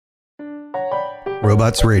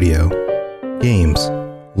Robots Radio. Games,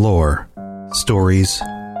 lore, stories,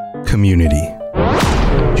 community.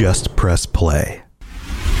 Just press play.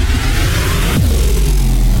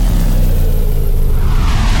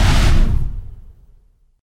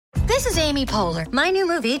 This is Amy Poehler. My new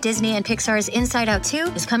movie, Disney and Pixar's Inside Out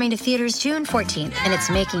 2, is coming to theaters June 14th, and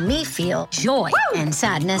it's making me feel joy and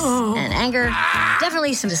sadness and anger,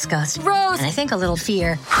 definitely some disgust, and I think a little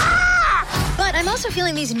fear. But I'm also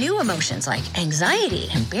feeling these new emotions like anxiety,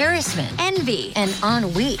 embarrassment, envy, and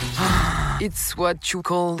ennui. It's what you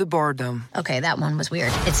call the boredom. Okay, that one was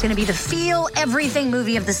weird. It's gonna be the feel everything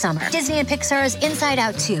movie of the summer. Disney and Pixar's Inside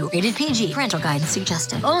Out 2, rated PG, parental guidance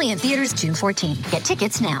suggested. Only in theaters June 14th. Get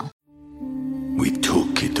tickets now. We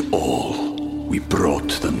took it all. We brought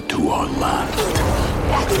them to our land.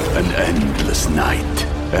 An endless night,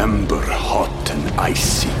 ember hot and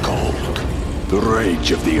icy cold. The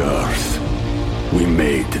rage of the earth. We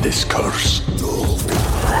made this curse.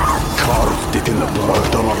 Carved it in the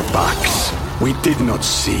blood on our backs. We did not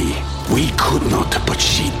see. We could not, but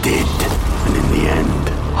she did. And in the end...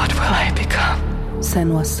 What will I become?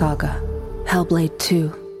 Senua's Saga. Hellblade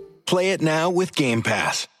 2. Play it now with Game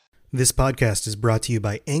Pass. This podcast is brought to you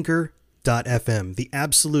by Anchor.fm, the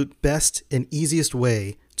absolute best and easiest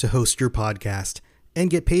way to host your podcast and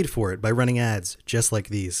get paid for it by running ads just like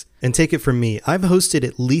these. And take it from me, I've hosted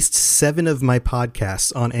at least 7 of my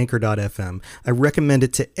podcasts on Anchor.fm. I recommend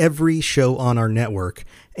it to every show on our network,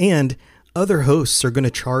 and other hosts are going to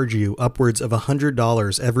charge you upwards of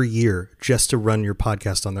 $100 every year just to run your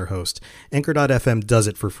podcast on their host. Anchor.fm does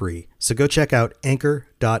it for free. So go check out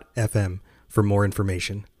Anchor.fm for more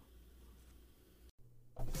information.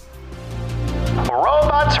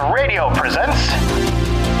 Robots Radio presents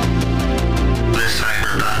the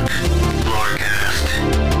Cyber-Punk Lorecast.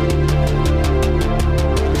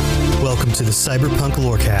 Welcome to the Cyber-Punk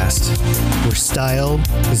Lorecast, where style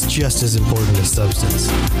is just as important as substance.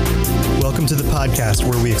 Welcome to the podcast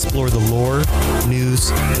where we explore the lore, news,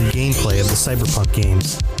 and gameplay of the Cyberpunk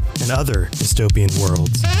games and other dystopian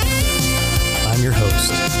worlds. I'm your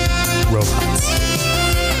host, Robots.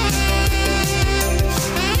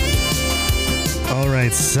 All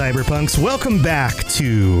right, Cyberpunks, welcome back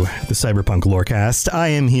to the Cyberpunk Lorecast. I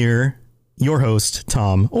am here, your host,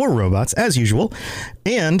 Tom, or Robots, as usual.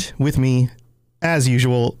 And with me, as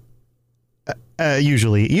usual,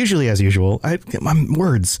 usually as usual, my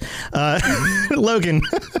words, Logan,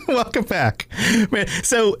 welcome back. Man,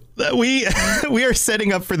 so we are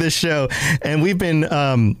setting up for this show, and we've been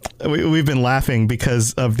laughing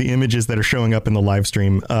because of the images that are showing up in the live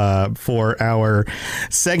stream for our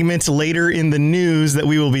segment later in the news that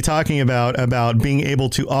we will be talking about being able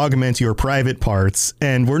to augment your private parts.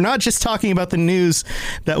 And we're not just talking about the news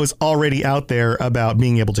that was already out there about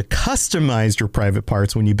being able to customize your private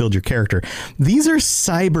parts when you build your character. These are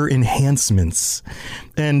cyber enhancements,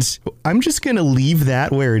 and I'm just going to leave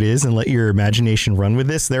that where it is and let your imagination run with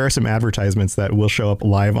this. There are some advertisements that will show up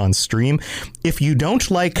live on stream. If you don't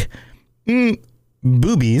like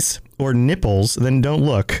boobies or nipples, then don't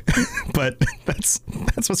look. But that's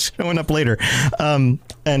what's showing up later. And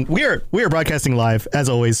we are broadcasting live, as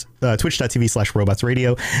always,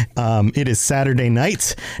 twitch.tv/robotsradio. It is Saturday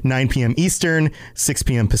night, 9 p.m. Eastern, 6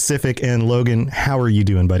 p.m. Pacific. And Logan, how are you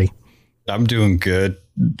doing, buddy? I'm doing good.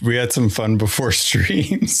 We had some fun before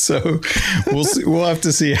stream, so we'll see, we'll have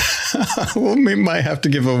to see. We might have to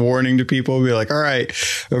give a warning to people. Be like, all right,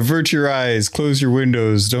 avert your eyes, close your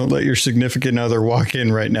windows. Don't let your significant other walk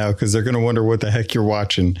in right now, because they're going to wonder what the heck you're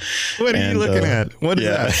watching. What are you looking at? What is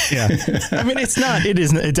that? Yeah. I mean, it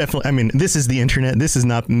definitely, I mean, this is the internet. This is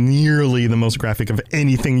not nearly the most graphic of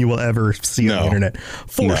anything you will ever see on the internet,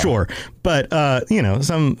 for sure. But,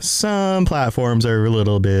 some platforms are a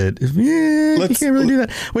little bit, you can't really do that.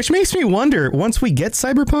 Which makes me wonder, once we get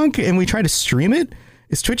Cyberpunk and we try to stream it,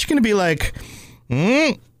 is Twitch going to be like,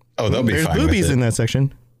 they'll be there's fine boobies with it in that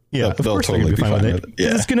section? Yeah, they'll totally be fine with it.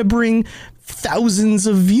 Yeah. It's going to bring thousands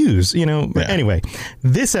of views, you know. But anyway,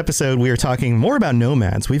 this episode, we are talking more about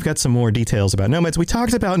Nomads. We've got some more details about Nomads. We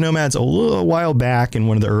talked about Nomads a little while back in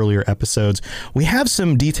one of the earlier episodes. We have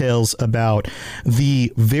some details about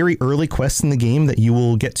the very early quests in the game that you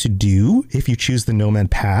will get to do if you choose the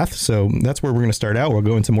Nomad path. So that's where we're going to start out. We'll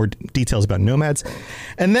go into more details about Nomads.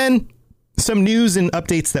 And then some news and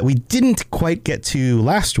updates that we didn't quite get to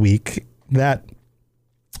last week that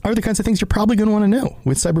are the kinds of things you're probably going to want to know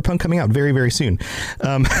with Cyberpunk coming out very, very soon.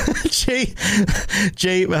 Jay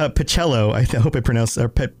Pacello, I hope I pronounced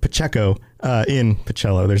Pacheco in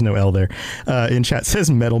Pacello. There's no L there. In chat says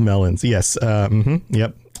metal melons. Yes.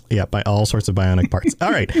 Yep. By all sorts of bionic parts. All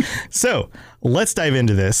right. So let's dive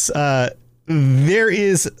into this. there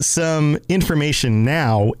is some information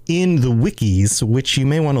now in the wikis, which you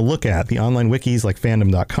may want to look at. The online wikis like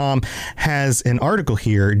fandom.com has an article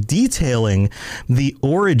here detailing the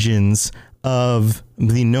origins of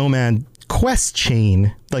the Nomad quest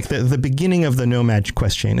chain, like the beginning of the Nomad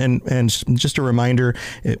quest chain. And just a reminder,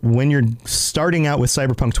 when you're starting out with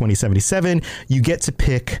Cyberpunk 2077, you get to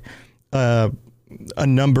pick a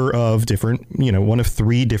number of different, one of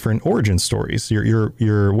 3 different origin stories.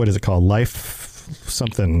 Your what is it called? Life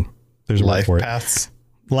something. There's a word for it. Paths.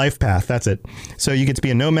 Life path. That's it. So you get to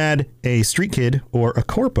be a nomad, a street kid, or a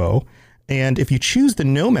corpo. And if you choose the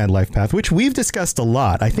Nomad life path, which we've discussed a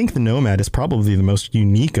lot, I think the Nomad is probably the most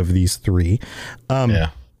unique of these 3.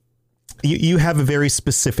 You have a very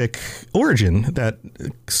specific origin that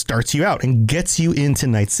starts you out and gets you into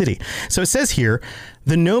Night City. So it says here,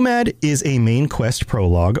 the Nomad is a main quest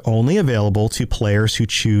prologue only available to players who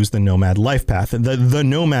choose the Nomad life path. The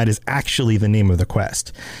Nomad is actually the name of the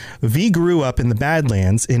quest. V grew up in the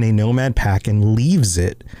Badlands in a Nomad pack and leaves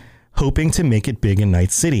it, hoping to make it big in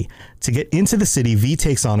Night City. To get into the city, V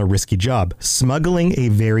takes on a risky job, smuggling a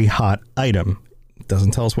very hot item.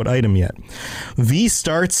 Doesn't tell us what item yet. V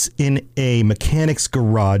starts in a mechanic's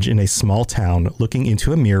garage in a small town, looking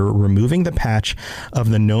into a mirror, removing the patch of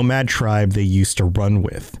the Nomad tribe they used to run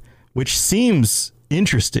with, which seems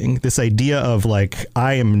interesting. This idea of like,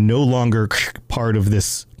 I am no longer part of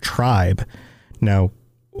this tribe. Now,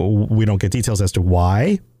 we don't get details as to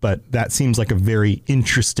why, but that seems like a very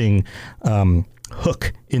interesting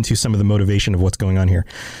hook into some of the motivation of what's going on here.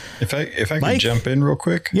 If I could jump in real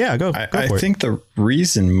quick. Yeah, go for it. I think the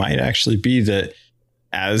reason might actually be that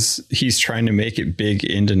as he's trying to make it big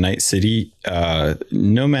into Night City,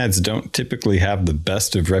 nomads don't typically have the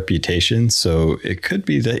best of reputations. So it could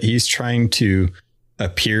be that he's trying to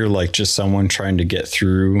appear like just someone trying to get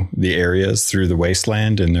through the areas, through the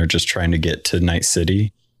wasteland, and they're just trying to get to Night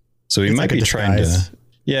City. So he might be trying to...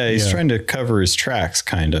 Yeah, he's trying to cover his tracks,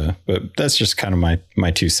 kind of. But that's just kind of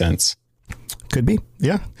my 2 cents. Could be,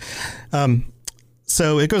 yeah.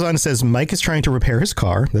 So it goes on and says, Mike is trying to repair his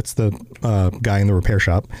car. That's the guy in the repair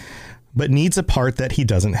shop. But needs a part that he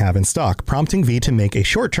doesn't have in stock, prompting V to make a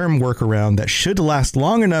short-term workaround that should last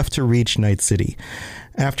long enough to reach Night City.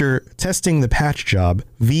 After testing the patch job,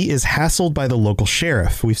 V is hassled by the local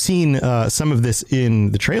sheriff. We've seen some of this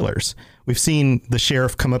in the trailers. We've seen the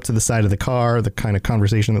sheriff come up to the side of the car, the kind of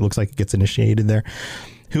conversation that looks like it gets initiated there,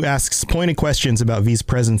 who asks pointed questions about V's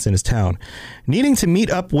presence in his town. Needing to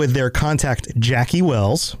meet up with their contact, Jackie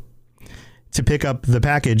Wells, to pick up the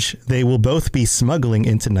package they will both be smuggling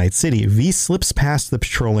into Night City. V slips past the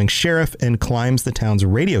patrolling sheriff and climbs the town's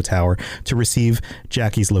radio tower to receive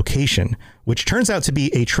Jackie's location, which turns out to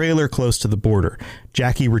be a trailer close to the border.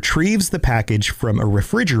 Jackie retrieves the package from a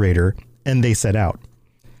refrigerator and they set out.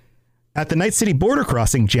 At the Night City border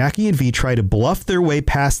crossing, Jackie and V try to bluff their way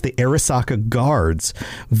past the Arasaka guards.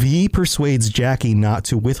 V persuades Jackie not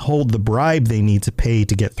to withhold the bribe they need to pay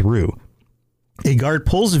to get through. A guard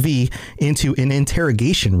pulls V into an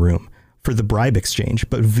interrogation room for the bribe exchange,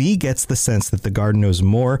 but V gets the sense that the guard knows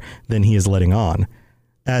more than he is letting on.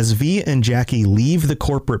 As V and Jackie leave the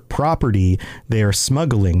corporate property they are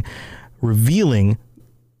smuggling, revealing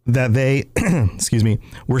that they,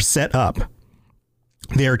 were set up.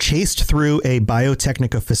 They are chased through a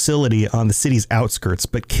Biotechnica facility on the city's outskirts,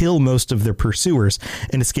 but kill most of their pursuers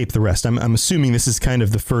and escape the rest. I'm assuming this is kind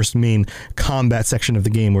of the first main combat section of the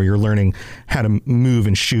game where you're learning how to move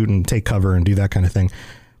and shoot and take cover and do that kind of thing.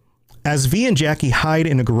 As V and Jackie hide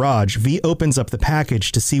in a garage, V opens up the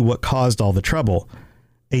package to see what caused all the trouble.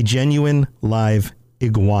 A genuine live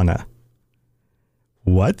iguana.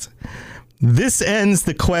 What? This ends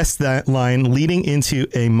the quest line leading into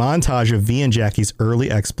a montage of V and Jackie's early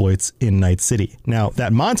exploits in Night City. Now,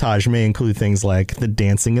 that montage may include things like the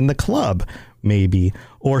dancing in the club, maybe,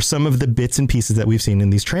 or some of the bits and pieces that we've seen in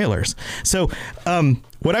these trailers. So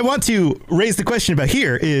what I want to raise the question about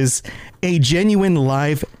here is a genuine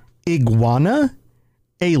live iguana,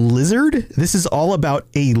 a lizard. This is all about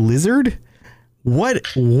a lizard. What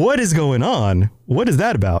is going on? What is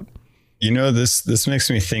that about? You know, this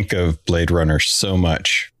makes me think of Blade Runner so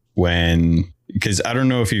much because I don't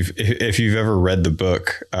know if you've ever read the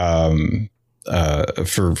book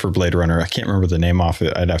for Blade Runner. I can't remember the name off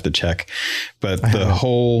it. I'd have to check. But the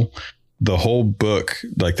whole book,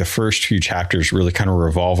 like the first few chapters, really kind of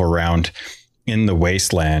revolve around in the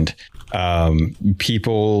wasteland.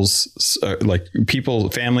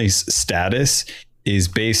 Families' status is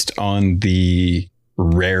based on the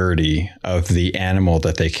rarity of the animal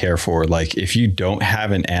that they care for. Like if you don't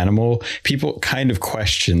have an animal, people kind of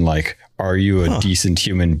question, like, are you a decent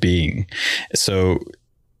human being? So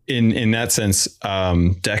in that sense,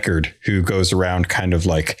 Deckard, who goes around kind of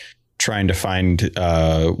like trying to find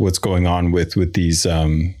what's going on with these,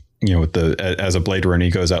 with as a Blade Runner,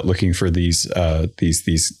 he goes out looking for these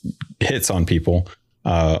hits on people,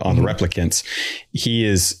 on the replicants. He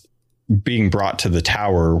is being brought to the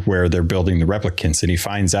tower where they're building the replicants, and he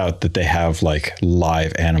finds out that they have like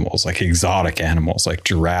live animals, like exotic animals, like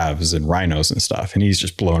giraffes and rhinos and stuff. And he's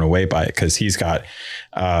just blown away by it because he's got,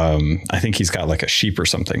 I think he's got like a sheep or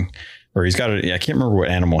something, or he's got I can't remember what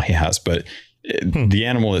animal he has, but the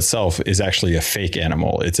animal itself is actually a fake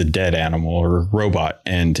animal. It's a dead animal or robot,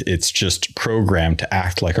 and it's just programmed to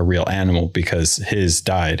act like a real animal because his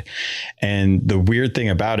died. And the weird thing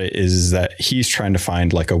about it is that he's trying to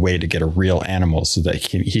find like a way to get a real animal so that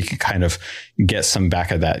he can kind of get some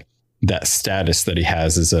back of that status that he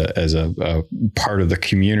has as a part of the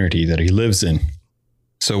community that he lives in.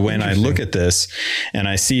 So when I look at this and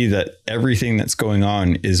I see that everything that's going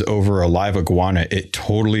on is over a live iguana, it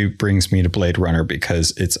totally brings me to Blade Runner,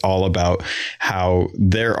 because it's all about how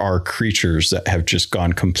there are creatures that have just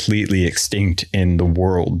gone completely extinct in the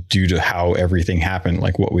world due to how everything happened,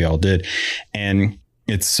 like what we all did. And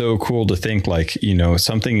it's so cool to think like,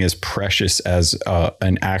 something as precious as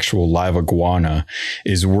an actual live iguana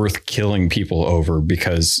is worth killing people over,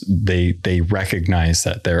 because they recognize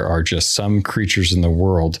that there are just some creatures in the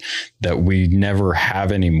world that we never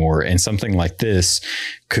have anymore. And something like this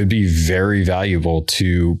could be very valuable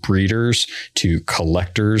to breeders, to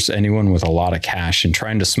collectors, anyone with a lot of cash. And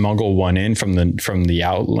trying to smuggle one in from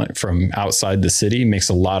outside the city makes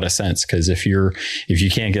a lot of sense, because if you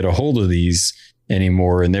can't get a hold of these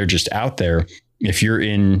anymore and they're just out there, if you're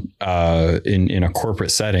in a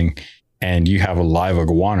corporate setting and you have a live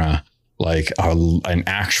iguana, like an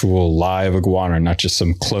actual live iguana, not just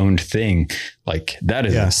some cloned thing, like that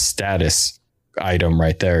is a status item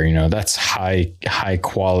right there. That's high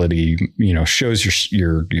quality, shows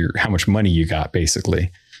your how much money you got,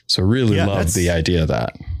 basically. So really love the idea of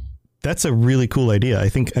that. That's a really cool idea. I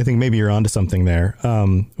think maybe you're onto something there,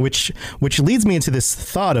 which leads me into this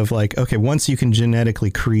thought of like, okay, once you can genetically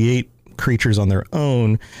create creatures on their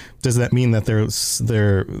own, does that mean that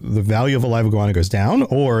the value of a live iguana goes down,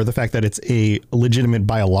 or the fact that it's a legitimate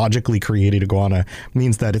biologically created iguana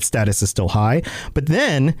means that its status is still high? But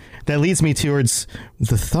then that leads me towards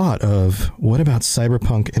the thought of, what about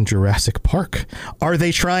Cyberpunk and Jurassic Park? Are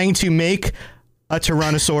they trying to make a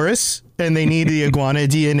Tyrannosaurus and they need the iguana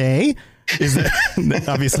DNA? Is that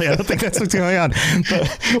obviously? I don't think that's what's going on. But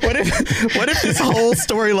what if this whole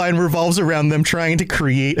storyline revolves around them trying to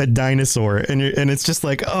create a dinosaur, and it's just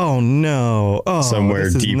like, oh no, somewhere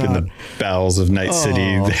deep in the bowels of Night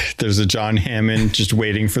City, there's a John Hammond just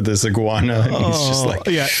waiting for this iguana, and he's just like,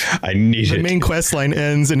 I need it. The main quest line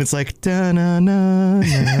ends, and it's like, da na na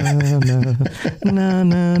na na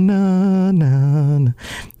na na na.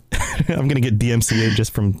 I'm gonna get DMCA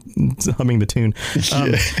just from humming the tune.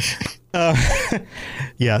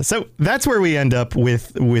 So that's where we end up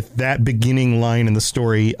with that beginning line in the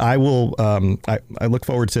story. I will I look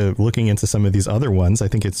forward to looking into some of these other ones. I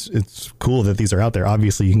think it's cool that these are out there.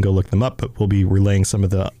 Obviously you can go look them up, but we'll be relaying some of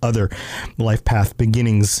the other life path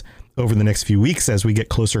beginnings over the next few weeks as we get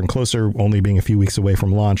closer and closer, only being a few weeks away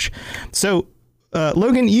from launch. So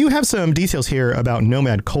Logan, you have some details here about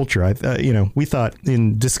Nomad culture. We thought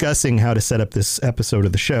in discussing how to set up this episode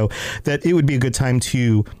of the show that it would be a good time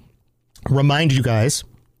to remind you guys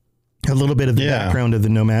a little bit of the background of the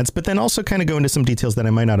Nomads, but then also kind of go into some details that I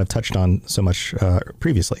might not have touched on so much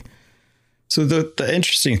previously. So the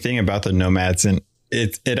interesting thing about the Nomads, and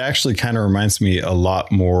it actually kind of reminds me a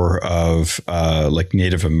lot more of like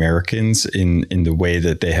Native Americans in the way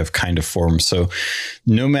that they have kind of formed. So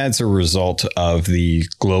Nomads are a result of the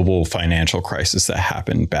global financial crisis that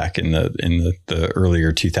happened back in the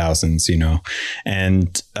earlier 2000s,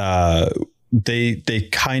 and they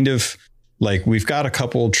kind of, like, we've got a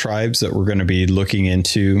couple tribes that we're going to be looking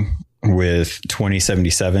into with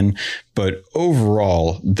 2077, but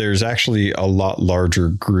overall there's actually a lot larger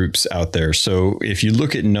groups out there. So if you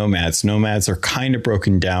look at nomads are kind of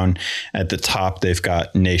broken down. At the top they've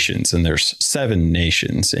got nations, and there's 7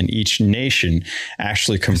 nations, and each nation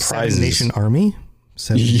actually comprises 7-nation army.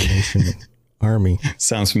 7-nation army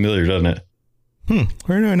sounds familiar, doesn't it?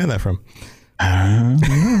 Where do I know that from?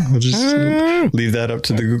 We'll just leave that up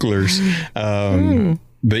to the Googlers.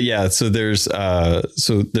 But yeah, so there's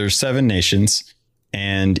 7 nations,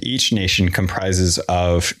 and each nation comprises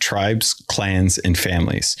of tribes, clans, and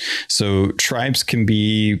families. So tribes can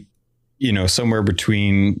be somewhere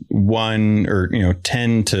between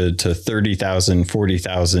 10 to 30,000,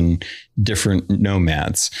 40,000 different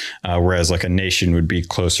nomads, whereas like a nation would be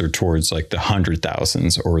closer towards like the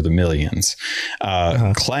 100,000s or the millions.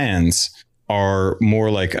 Clans are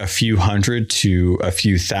more like a few hundred to a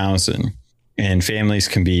few thousand. And families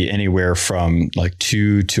can be anywhere from like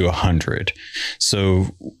 2 to 100. So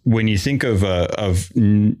when you think of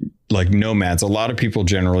like nomads, a lot of people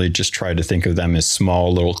generally just try to think of them as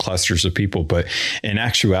small little clusters of people. But in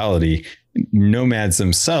actuality, nomads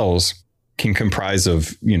themselves can comprise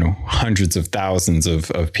of, hundreds of thousands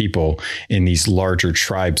of people in these larger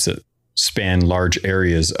tribes that span large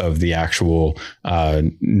areas of the actual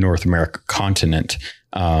North America continent.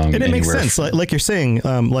 And it makes sense, like you're saying,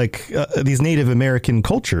 these Native American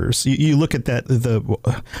cultures. You look at that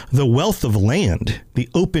the wealth of land, the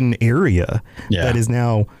open area that is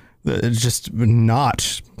now just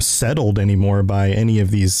not settled anymore by any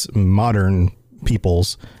of these modern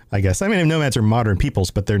peoples. I guess. I mean, nomads are modern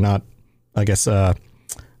peoples, but they're not. I guess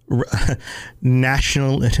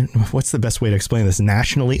national. What's the best way to explain this?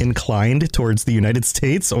 Nationally inclined towards the United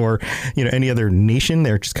States or any other nation.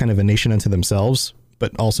 They're just kind of a nation unto themselves,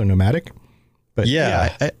 but also nomadic. But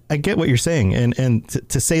I get what you're saying. And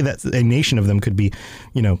to say that a nation of them could be,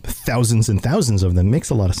 thousands and thousands of them makes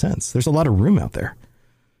a lot of sense. There's a lot of room out there.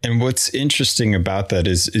 And what's interesting about that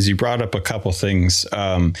is you brought up a couple things.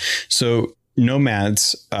 So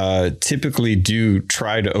nomads typically do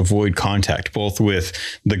try to avoid contact, both with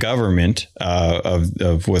the government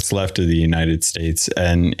of what's left of the United States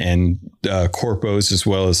and corpos, as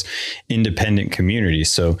well as independent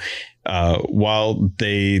communities. So while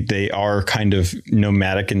they are kind of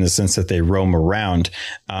nomadic in the sense that they roam around,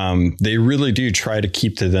 they really do try to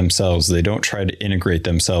keep to themselves. They don't try to integrate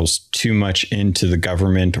themselves too much into the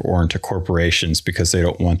government or into corporations because they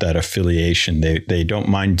don't want that affiliation. They don't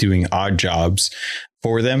mind doing odd jobs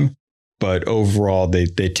for them, but overall they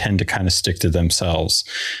tend to kind of stick to themselves.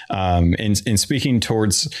 In speaking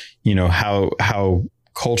towards, how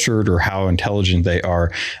cultured or how intelligent they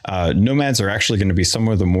are, nomads are actually going to be some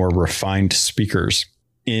of the more refined speakers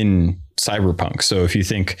in cyberpunk. So if you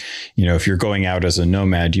think, if you're going out as a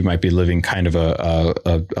nomad, you might be living kind of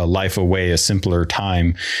a life away, a simpler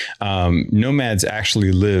time. Nomads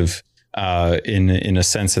actually live in a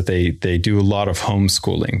sense that they do a lot of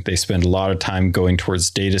homeschooling. They spend a lot of time going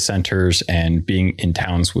towards data centers and being in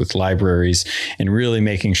towns with libraries and really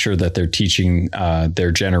making sure that they're teaching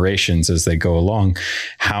their generations as they go along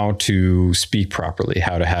how to speak properly,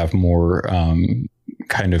 how to have more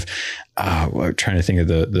kind of I'm trying to think of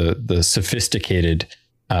the sophisticated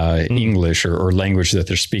English or language that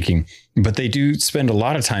they're speaking. But they do spend a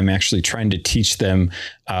lot of time actually trying to teach them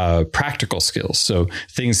practical skills. So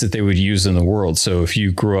things that they would use in the world. So if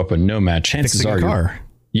you grew up a nomad, chances are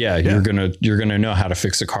you're gonna know how to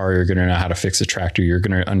fix a car. You're gonna know how to fix a tractor. You're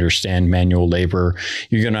gonna understand manual labor.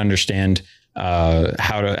 You're gonna understand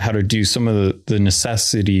how to do some of the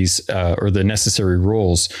necessities or the necessary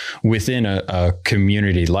roles within a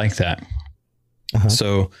community like that.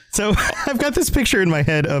 So I've got this picture in my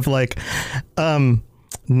head of like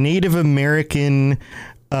Native American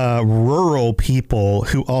rural people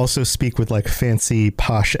who also speak with like fancy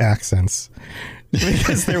posh accents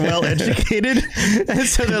because they're well educated. And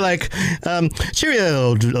so they're like,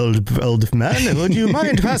 cheerio, old man, would you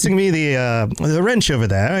mind passing me the wrench over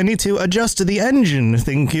there? I need to adjust the engine.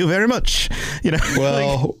 Thank you very much.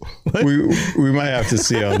 Well, like, we might have to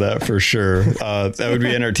see on that for sure. That would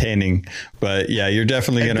be entertaining. But yeah, you're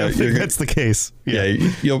definitely that's the case. Yeah,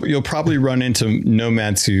 you'll probably run into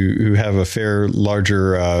nomads who have a fair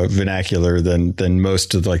larger vernacular than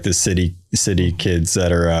most of like the city kids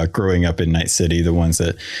that are growing up in Night City, the ones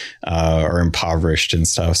that are impoverished and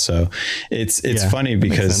stuff. So it's funny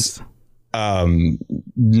because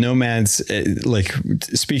nomads, like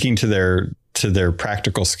speaking to their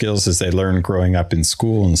practical skills as they learn growing up in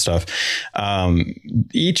school and stuff.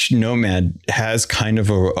 Each nomad has kind of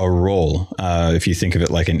a role. If you think of it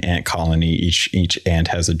like an ant colony, each ant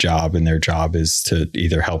has a job, and their job is to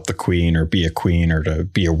either help the queen or to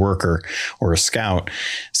be a worker or a scout,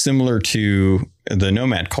 similar to the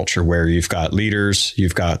nomad culture, where you've got leaders,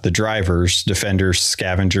 you've got the drivers, defenders,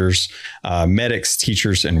 scavengers, medics,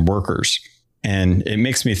 teachers, and workers. And it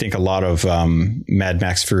makes me think a lot of Mad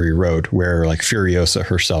Max Fury Road, where like Furiosa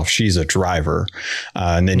herself, she's a driver.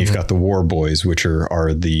 And then you've got the war boys, which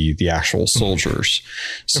are the actual soldiers.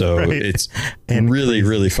 So it's really,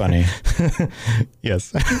 really funny.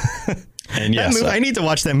 Yes. And yes, I need to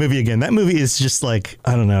watch that movie again. That movie is just like,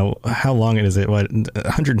 I don't know, how long is it? What,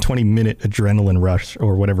 120-minute adrenaline rush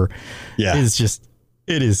or whatever. Yeah.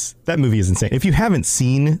 That movie is insane. If you haven't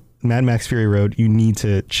seen Mad Max Fury Road. You need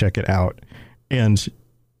to check it out. And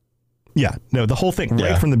yeah, no, the whole thing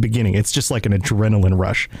right from the beginning, it's just like an adrenaline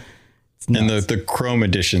rush. And the Chrome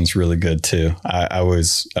edition's really good too. I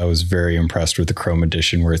was very impressed with the Chrome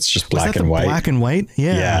edition where it's just black and white. Black and white?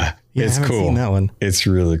 Yeah. It's I haven't cool. seen that one. It's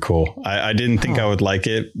really cool. I didn't think I would like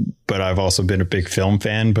it, but I've also been a big film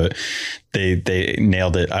fan, but they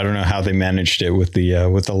nailed it. I don't know how they managed it with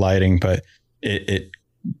the lighting, but it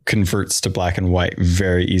converts to black and white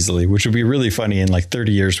very easily, which would be really funny in like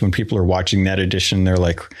 30 years when people are watching that edition. They're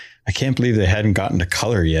like, I can't believe they hadn't gotten to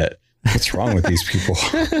color yet. What's wrong with these people?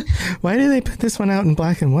 Why did they put this one out in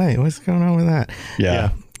black and white? What's going on with that?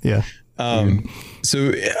 Yeah.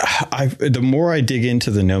 So the more I dig into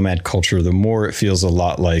the Nomad culture, the more it feels a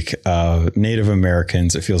lot like Native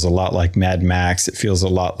Americans. It feels a lot like Mad Max. It feels a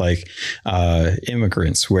lot like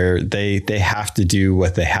immigrants, where they have to do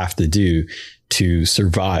what they have to do to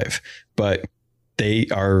survive. But they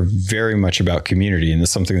are very much about community. And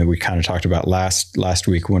that's something that we kind of talked about last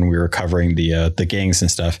week when we were covering the gangs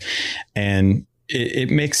and stuff. And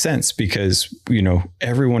it makes sense because, you know,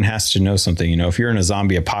 everyone has to know something. You know, if you're in a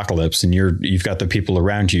zombie apocalypse and you've got the people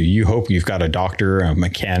around you, you hope you've got a doctor, a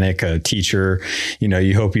mechanic, a teacher, you know,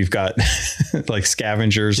 you hope you've got like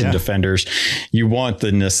scavengers and defenders. You want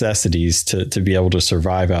the necessities to be able to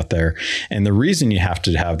survive out there. And the reason you have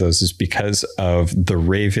to have those is because of the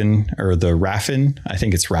Raven or the Raffen. I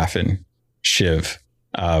think it's Raffen Shiv.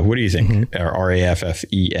 What do you think? Or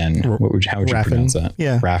Raffen. How would you pronounce that?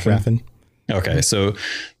 Yeah. Raffen. Okay, so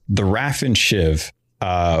the Raffen Shiv,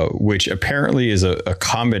 which apparently is a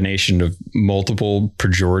combination of multiple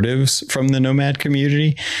pejoratives from the Nomad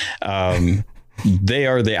community, they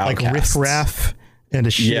are the outcasts. Like riff-raff and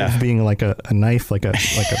a shiv being like a knife, like a.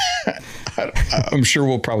 I'm sure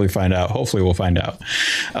we'll probably find out. Hopefully we'll find out.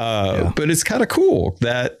 But it's kind of cool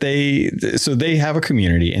that they have a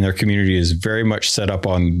community, and their community is very much set up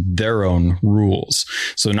on their own rules.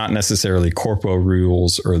 So not necessarily corpo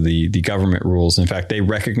rules or the government rules. In fact, they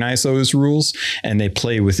recognize those rules and they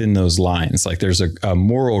play within those lines. Like there's a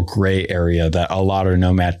moral gray area that a lot of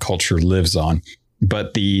Nomad culture lives on.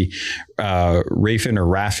 But the Raffen or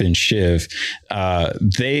Raffen Shiv,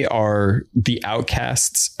 they are the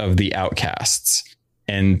outcasts of the outcasts.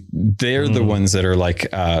 And they're the ones that are like,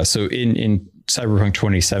 so in Cyberpunk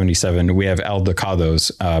 2077, we have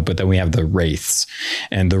Eldecados, but then we have the Wraiths.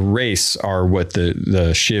 And the Wraiths are what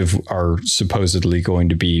the Shiv are supposedly going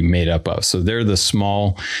to be made up of. So they're the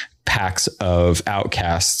small packs of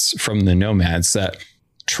outcasts from the Nomads that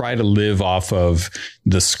try to live off of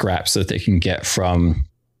the scraps that they can get from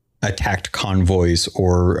attacked convoys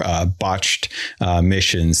or botched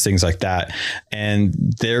missions, things like that. And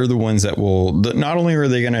they're the ones that will, not only are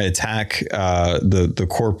they going to attack the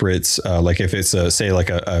corporates, like if it's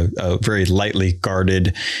a very lightly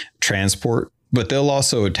guarded transport, but they'll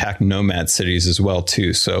also attack Nomad cities as well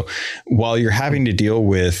too. So while you're having to deal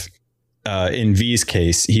with in V's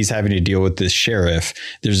case, he's having to deal with this sheriff.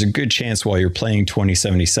 There's a good chance while you're playing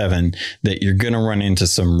 2077 that you're going to run into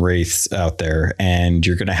some wraiths out there, and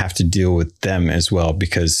you're going to have to deal with them as well,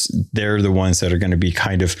 because they're the ones that are going to be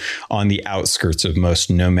kind of on the outskirts of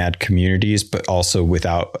most Nomad communities, but also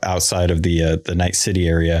outside of the Night City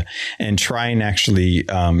area, and try and actually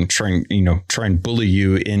try and bully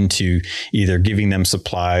you into either giving them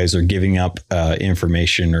supplies or giving up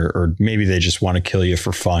information, or maybe they just want to kill you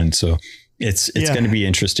for fun. So it's going to be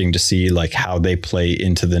interesting to see like how they play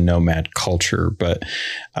into the Nomad culture, but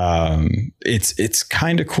it's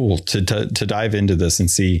kind of cool to dive into this and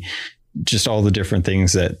see just all the different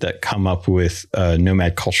things that come up with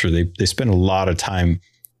Nomad culture. They spend a lot of time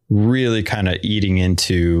really kind of eating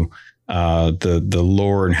into the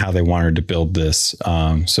lore and how they wanted to build this.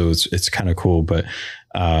 So it's kind of cool. But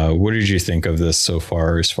what did you think of this so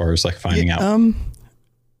far as like finding out?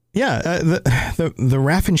 The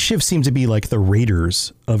Raffen Shiv seem to be like the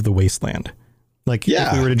raiders of the wasteland. Like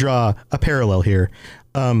if we were to draw a parallel here,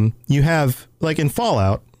 you have like in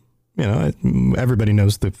Fallout, you know, everybody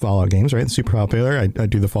knows the Fallout games, right? It's super popular. I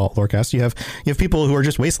do the Fallout Lorecast. You have people who are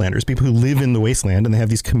just wastelanders, people who live in the wasteland, and they have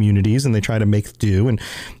these communities and they try to make do and,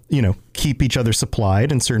 you know, keep each other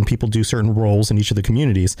supplied, and certain people do certain roles in each of the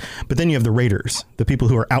communities. But then you have the raiders, the people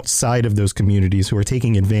who are outside of those communities, who are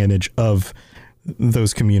taking advantage of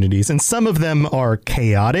those communities. And some of them are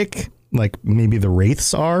chaotic, like maybe the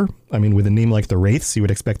Wraiths are. I mean, with a name like the Wraiths, you would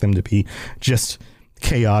expect them to be just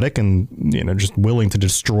chaotic and, you know, just willing to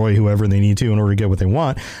destroy whoever they need to in order to get what they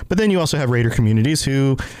want. But then you also have raider communities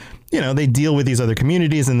who, you know, they deal with these other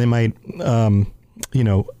communities, and they might,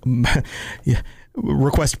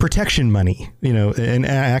 request protection money, and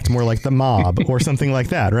act more like the mob or something like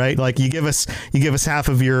that, right? Like you give us half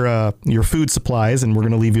of your food supplies and we're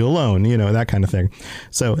going to leave you alone, that kind of thing.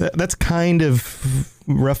 So that's kind of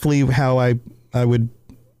roughly how I would,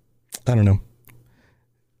 I don't know,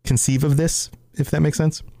 conceive of this, if that makes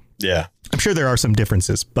sense. Yeah. I'm sure there are some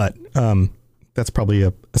differences, but that's probably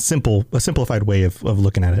a simplified way of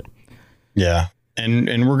looking at it. Yeah.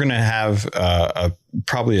 And we're going to have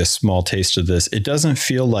probably a small taste of this. It doesn't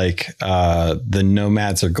feel like the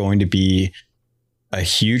Nomads are going to be a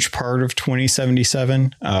huge part of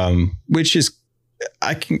 2077, which is,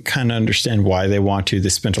 I can kind of understand why they want to. They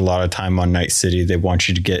spent a lot of time on Night City. They want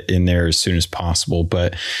you to get in there as soon as possible.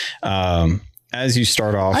 But as you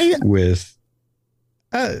start off with...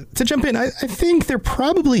 to jump in, I think they're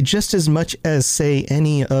probably just as much as, say,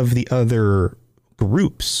 any of the other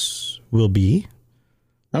groups will be.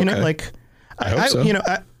 Okay. I hope so.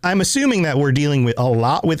 I'm assuming that we're dealing with a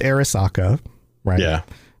lot with Arasaka, right? Yeah.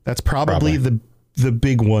 That's probably the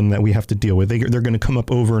big one that we have to deal with. They're going to come up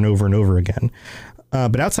over and over and over again.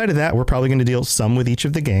 But outside of that, we're probably going to deal some with each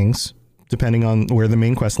of the gangs, depending on where the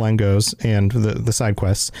main quest line goes and the side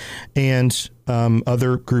quests, and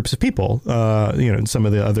other groups of people, some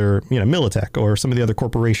of the other, Militech or some of the other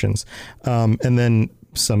corporations, and then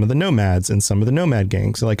some of the Nomads and some of the Nomad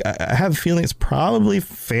gangs. Like, I have a feeling it's probably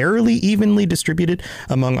fairly evenly distributed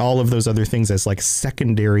among all of those other things as like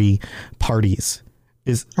secondary parties.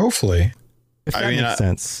 Hopefully, if that makes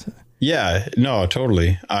sense. Yeah, no,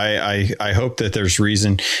 totally. I hope that there's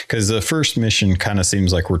reason, because the first mission kind of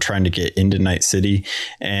seems like we're trying to get into Night City,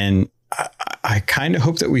 and I kind of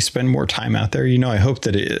hope that we spend more time out there. I hope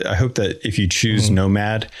that if you choose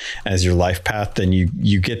Nomad as your life path, then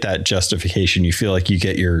you get that justification. You feel like you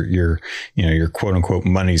get your quote unquote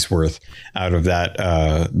money's worth out of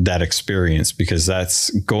that experience, because that's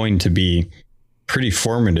going to be pretty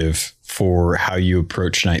formative for how you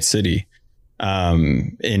approach Night City.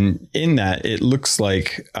 In that, it looks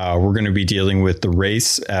like we're going to be dealing with the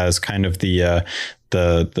race as kind of the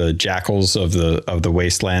jackals of the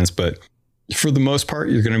wastelands, but for the most part,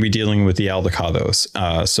 you're going to be dealing with the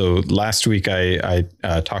Aldecados. So last week I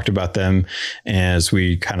talked about them as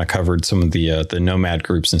we kind of covered some of the Nomad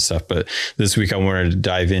groups and stuff, but this week I wanted to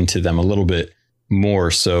dive into them a little bit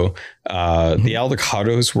more. So the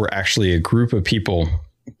Aldecados were actually a group of people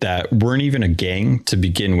that weren't even a gang to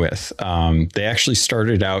begin with. They actually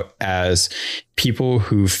started out as people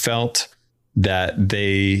who felt that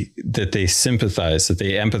they sympathized, that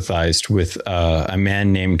they empathized with a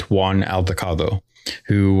man named Juan Aldecado,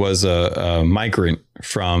 who was a migrant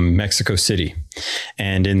from Mexico City.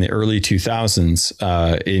 And in the early 2000s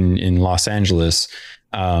in Los Angeles,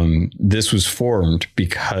 this was formed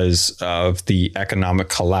because of the economic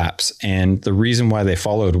collapse. And the reason why they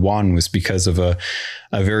followed Juan was because of a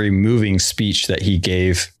very moving speech that he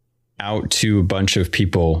gave out to a bunch of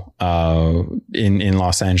people in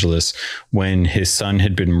Los Angeles when his son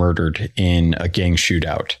had been murdered in a gang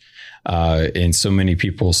shootout. And so many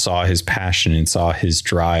people saw his passion and saw his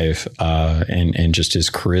drive and just his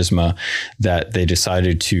charisma that they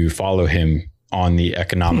decided to follow him on the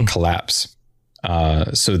economic collapse.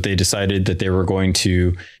 So they decided that they were going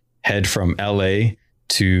to head from LA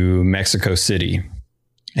to Mexico City.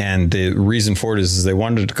 And the reason for it is they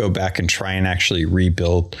wanted to go back and try and actually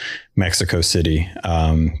rebuild Mexico City.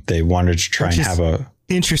 They wanted to try and have a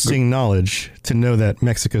interesting knowledge to know that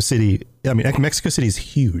Mexico City is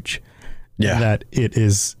huge. Yeah. And that it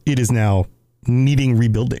is now needing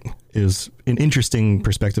rebuilding is an interesting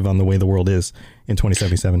perspective on the way the world is in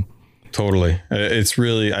 2077. Totally. It's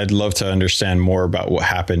really, I'd love to understand more about what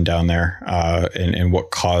happened down there and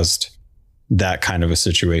what caused that kind of a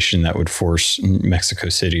situation that would force Mexico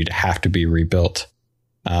City to have to be rebuilt.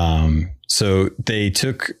 So they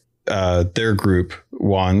took their group,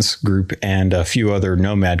 Juan's group, and a few other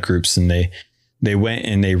Nomad groups, and they went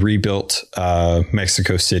and they rebuilt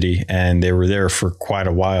Mexico City, and they were there for quite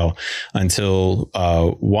a while until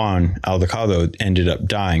Juan Aldecado ended up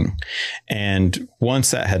dying. And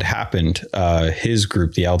once that had happened, his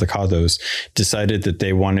group, the Aldecados, decided that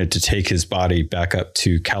they wanted to take his body back up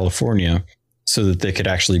to California so that they could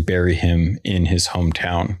actually bury him in his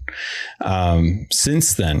hometown.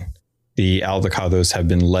 Since then, the Aldecados have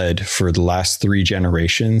been led for the last 3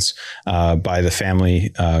 generations by the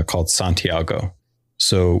family called Santiago.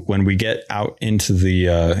 So when we get out into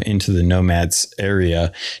the Nomads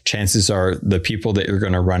area, chances are the people that you're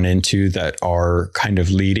going to run into that are kind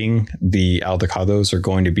of leading the Aldecados are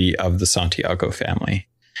going to be of the Santiago family,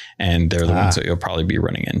 and they're the ones that you'll probably be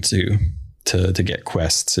running into to get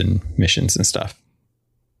quests and missions and stuff.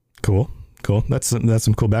 Cool. That's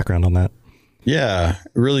some cool background on that. Yeah,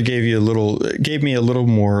 it really gave me a little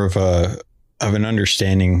more of an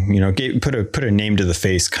understanding, put a name to the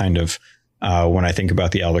face kind of when I think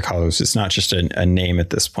about the Aldecaldos. It's not just a name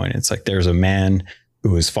at this point. It's like there's a man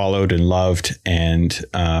who was followed and loved and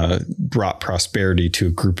brought prosperity to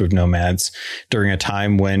a group of nomads during a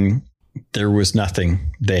time when there was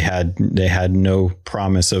nothing. They had no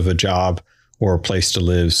promise of a job or a place to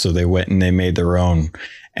live. So they went and they made their own,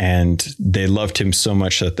 and they loved him so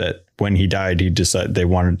much that when he died, he decided they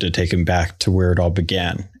wanted to take him back to where it all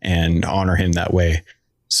began and honor him that way.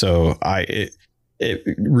 So it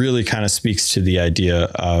really kind of speaks to the idea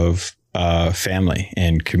of family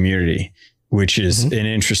and community, which is an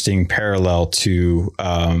interesting parallel to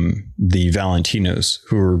the Valentinos,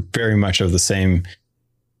 who are very much of the same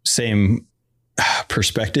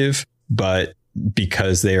perspective, but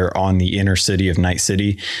because they are on the inner city of Night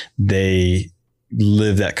City, they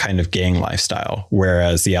live that kind of gang lifestyle,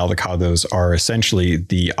 whereas the Aldecaldos are essentially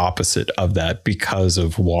the opposite of that because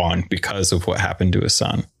of Juan, because of what happened to his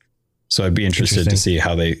son. So I'd be interested to see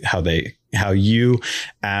how you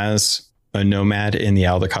as a nomad in the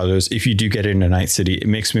Aldecaldos, if you do get into Night City, it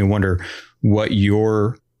makes me wonder what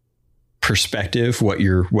your perspective, what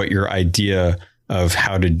your idea of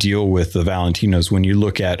how to deal with the Valentinos when you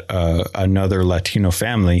look at another Latino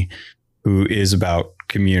family who is about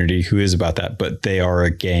community, who is about that, but they are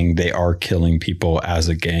a gang. They are killing people as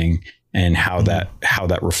a gang, and how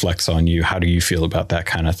that reflects on you. How do you feel about that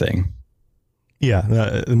kind of thing? Yeah,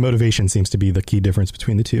 the motivation seems to be the key difference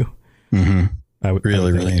between the two.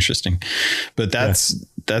 Really interesting. But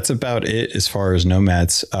that's about it as far as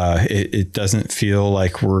Nomads. It doesn't feel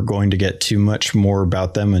like we're going to get too much more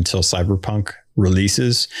about them until Cyberpunk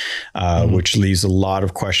releases, which leaves a lot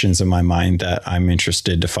of questions in my mind that I'm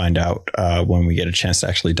interested to find out when we get a chance to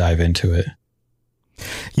actually dive into it.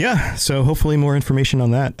 Yeah, so hopefully more information on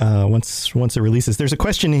that once it releases. There's a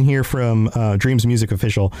question in here from Dreams Music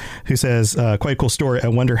Official who says, quite a cool story. I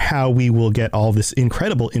wonder how we will get all this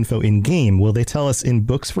incredible info in game. Will they tell us in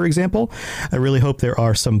books, for example? I really hope there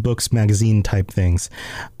are some books, magazine type things.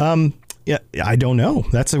 Yeah, I don't know.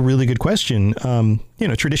 That's a really good question.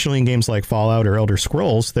 Traditionally in games like Fallout or Elder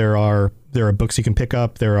Scrolls, there are books you can pick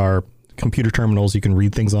up. There are computer terminals you can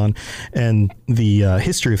read things on, and the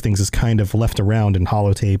history of things is kind of left around in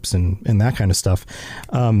holotapes and that kind of stuff.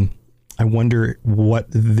 I wonder what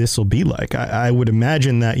this will be like. I would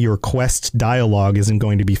imagine that your quest dialogue isn't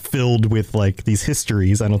going to be filled with like these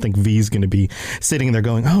histories. I don't think V's going to be sitting there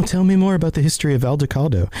going, "Oh, tell me more about the history of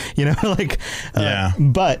Aldecaldo."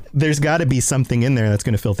 But there's got to be something in there that's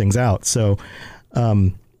going to fill things out. So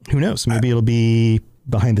who knows? Maybe it'll be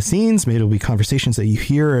behind the scenes. Maybe it'll be conversations that you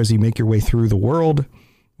hear as you make your way through the world.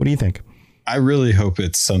 What do you think? I really hope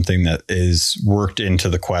it's something that is worked into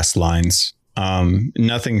the quest lines.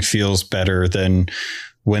 Nothing feels better than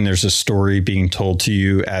when there's a story being told to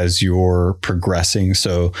you as you're progressing.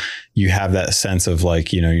 So you have that sense of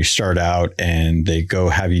like, you start out and they go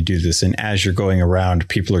have you do this. And as you're going around,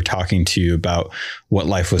 people are talking to you about what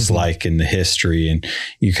life was like in the history. And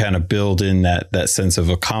you kind of build in that sense of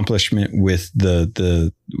accomplishment with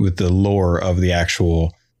the lore of the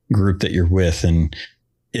actual group that you're with. And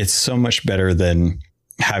it's so much better than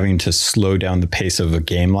having to slow down the pace of a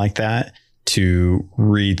game like that to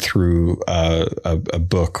read through a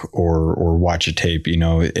book or watch a tape.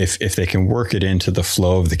 If they can work it into the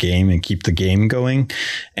flow of the game and keep the game going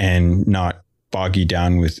and not bog you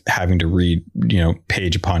down with having to read,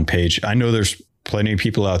 page upon page. I know there's plenty of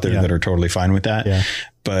people out there that are totally fine with that. Yeah.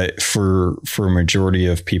 But for a majority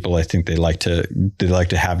of people, I think they like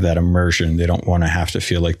to have that immersion. They don't want to have to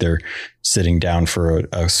feel like they're sitting down for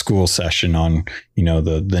a school session on,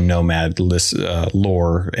 the Nomad list,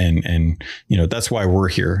 lore. And, that's why we're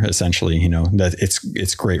here essentially, that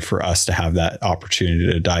it's great for us to have that opportunity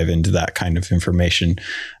to dive into that kind of information.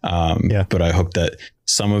 But I hope that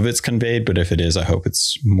some of it's conveyed, but if it is, I hope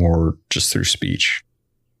it's more just through speech.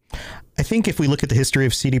 I think if we look at the history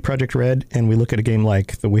of CD Projekt Red and we look at a game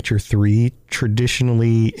like The Witcher 3,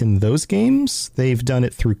 traditionally in those games, they've done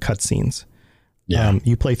it through cutscenes. Yeah.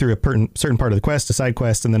 You play through a certain part of the quest, a side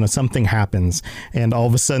quest, and then something happens. And all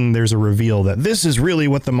of a sudden there's a reveal that this is really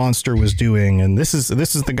what the monster was doing. And this is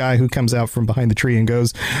the guy who comes out from behind the tree and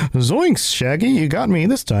goes, "Zoinks, Shaggy, you got me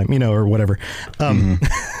this time," or whatever.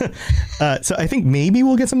 So I think maybe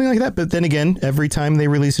we'll get something like that. But then again, every time they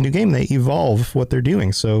release a new game, they evolve what they're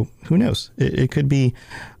doing. So who knows? It could be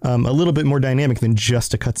a little bit more dynamic than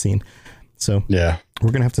just a cutscene. So yeah, we're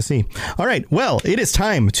going to have to see. All right. Well, it is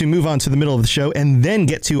time to move on to the middle of the show and then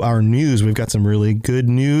get to our news. We've got some really good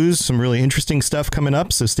news, some really interesting stuff coming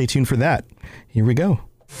up. So stay tuned for that. Here we go.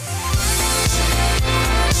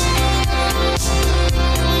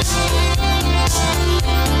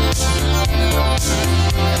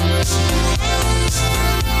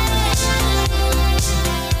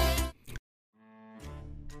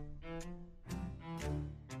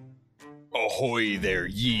 Ahoy there,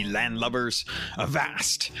 ye landlubbers.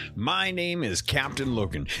 Avast! My name is Captain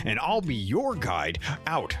Logan, and I'll be your guide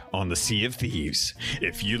out on the Sea of Thieves.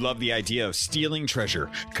 If you love the idea of stealing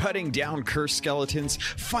treasure, cutting down cursed skeletons,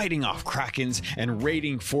 fighting off krakens, and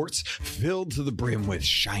raiding forts filled to the brim with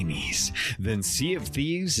shinies, then Sea of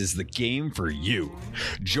Thieves is the game for you.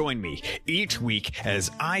 Join me each week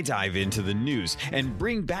as I dive into the news and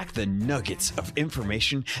bring back the nuggets of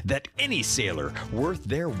information that any sailor worth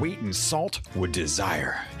their weight in salt would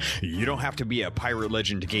desire. You don't have to be a pirate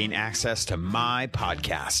legend to gain access to my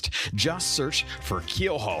podcast. Just search for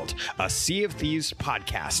Keelhauled, a Sea of Thieves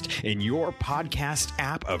podcast in your podcast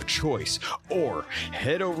app of choice, or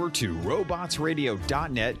head over to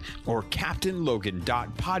robotsradio.net or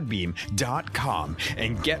captainlogan.podbeam.com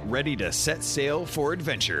and get ready to set sail for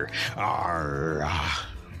adventure. Arr.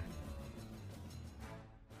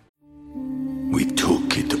 We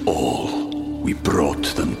took it all. We brought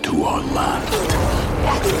them to our land.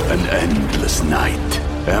 An endless night,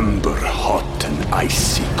 ember hot and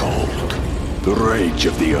icy cold. The rage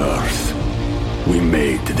of the earth. We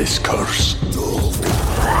made this curse.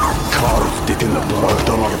 Carved it in the blood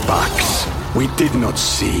on our backs. We did not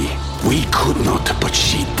see. We could not, but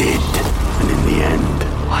she did. And in the end...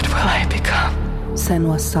 What will I become?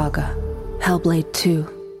 Senua's Saga. Hellblade 2.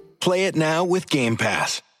 Play it now with Game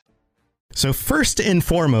Pass. So first and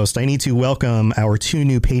foremost, I need to welcome our two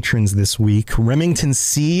new patrons this week, Remington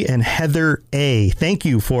C. and Heather A. Thank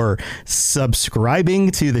you for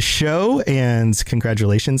subscribing to the show, and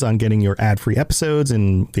congratulations on getting your ad-free episodes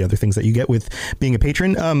and the other things that you get with being a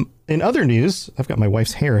patron. In other news, I've got my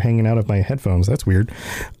wife's hair hanging out of my headphones. That's weird.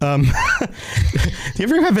 Do you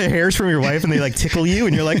ever have the hairs from your wife and they like tickle you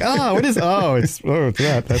and you're like, it's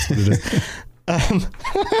that. That's what it is.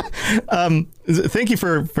 Thank you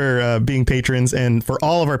for being patrons, and for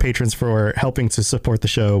all of our patrons for helping to support the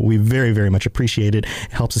show. We very, very much appreciate it.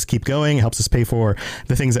 It helps us keep going. It helps us pay for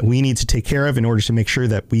the things that we need to take care of in order to make sure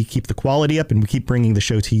that we keep the quality up and we keep bringing the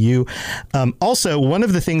show to you. Also, one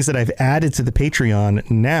of the things that I've added to the Patreon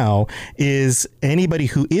now is anybody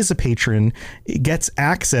who is a patron gets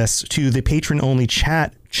access to the patron-only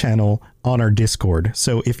chat channel on our Discord.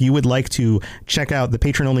 So if you would like to check out the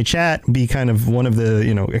patron only chat, be kind of one of the,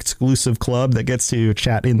 exclusive club that gets to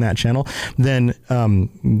chat in that channel, then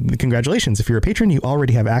congratulations. If you're a patron, you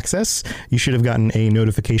already have access. You should have gotten a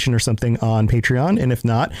notification or something on Patreon. And if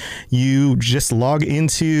not, you just log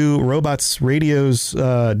into Robots Radio's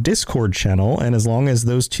Discord channel. And as long as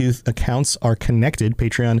those two accounts are connected,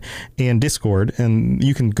 Patreon and Discord, and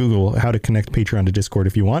you can Google how to connect Patreon to Discord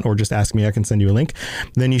if you want, or just ask me, I can send you a link,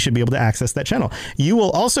 then you should be able to access that channel. You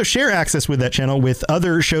will also share access with that channel with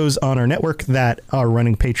other shows on our network that are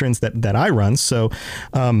running patrons that I run. So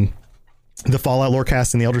the Fallout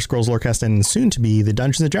Lorecast and the Elder Scrolls Lorecast, and soon to be the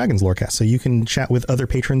Dungeons and Dragons Lorecast. So you can chat with other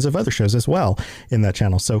patrons of other shows as well in that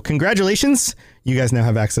channel. So congratulations. You guys now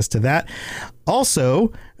have access to that.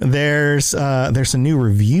 Also, there's a new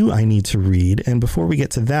review I need to read. And before we get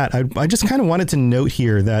to that, I just kind of wanted to note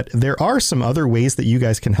here that there are some other ways that you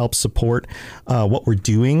guys can help support what we're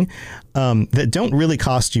doing that don't really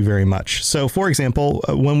cost you very much. So, for example,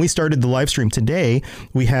 when we started the live stream today,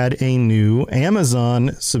 we had a new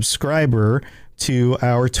Amazon subscriber to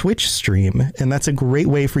our Twitch stream. And that's a great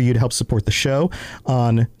way for you to help support the show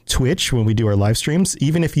on Twitch when we do our live streams.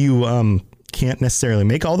 Even if you can't necessarily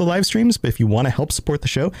make all the live streams, but if you want to help support the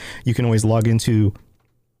show, you can always log into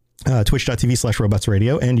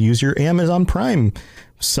twitch.tv/robotsradio and use your Amazon Prime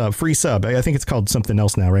free sub. I think it's called something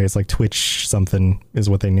else now, right? It's like Twitch something is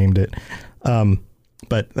what they named it.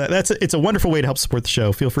 But it's a wonderful way to help support the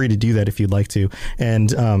show. Feel free to do that if you'd like to.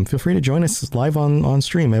 And feel free to join us live on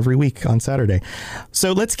stream every week on Saturday.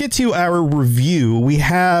 So let's get to our review. We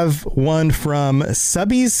have one from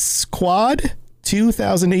Subby's Squad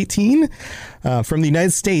 2018 from the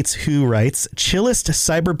United States, who writes, chillest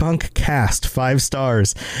cyberpunk cast, 5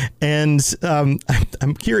 stars. And I'm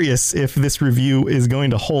curious if this review is going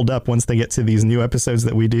to hold up once they get to these new episodes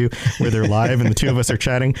that we do where they're live and the two of us are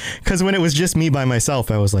chatting. Because when it was just me by myself,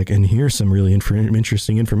 I was like, and here's some really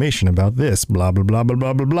interesting information about this, blah, blah, blah, blah,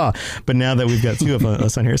 blah, blah, blah. But now that we've got two of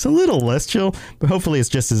us on here, it's a little less chill, but hopefully it's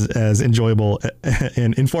just as enjoyable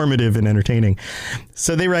and informative and entertaining.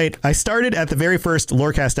 So they write, I started at the very first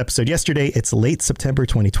Lorecast episode yesterday. It's late September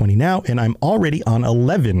 2020 now, and I'm already on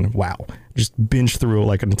 11. Wow. just binge through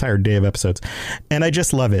like an entire day of episodes. And I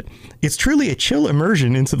just love it. It's truly a chill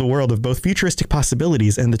immersion into the world of both futuristic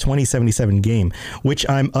possibilities and the 2077 game, which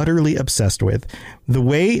I'm utterly obsessed with. The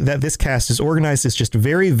way that this cast is organized is just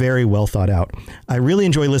very, very well thought out. I really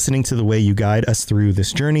enjoy listening to the way you guide us through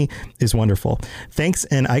this journey is wonderful. Thanks,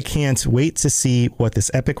 and I can't wait to see what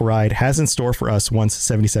this epic ride has in store for us once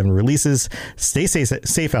 77 releases. Stay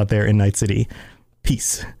safe out there in Night City.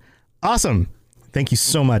 Peace. Awesome. Thank you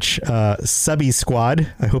so much, Subby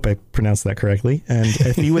Squad. I hope I pronounced that correctly. And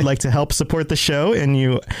if you would like to help support the show and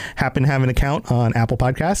you happen to have an account on Apple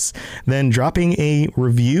Podcasts, then dropping a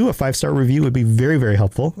review, a 5-star review, would be very, very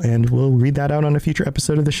helpful. And we'll read that out on a future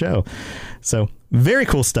episode of the show. So very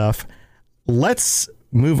cool stuff. Let's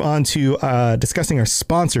move on to discussing our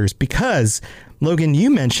sponsors, because Logan, you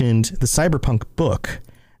mentioned the Cyberpunk book,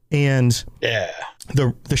 and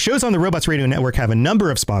the shows on the Robots Radio Network have a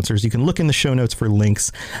number of sponsors. You can look in the show notes for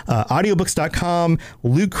links. Audiobooks.com,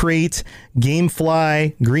 Loot Crate,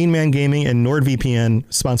 Gamefly, Green Man Gaming, and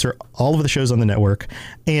NordVPN sponsor all of the shows on the network.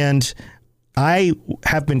 And I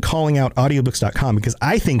have been calling out audiobooks.com because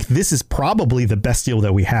I think this is probably the best deal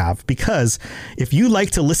that we have, because if you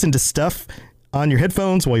like to listen to stuff on your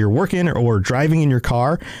headphones while you're working or driving in your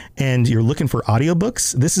car and you're looking for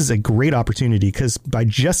audiobooks, this is a great opportunity, because by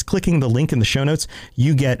just clicking the link in the show notes,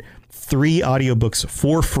 you get 3 audiobooks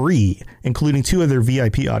for free, including 2 of their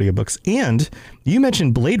VIP audiobooks. And you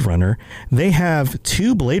mentioned Blade Runner. They have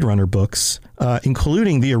 2 Blade Runner books,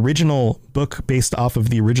 including the original book based off of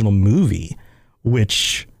the original movie,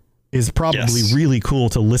 which is probably really cool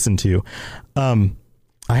to listen to.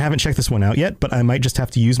 I haven't checked this one out yet, but I might just have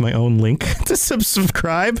to use my own link to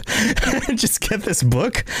subscribe and just get this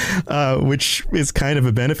book, which is kind of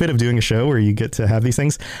a benefit of doing a show where you get to have these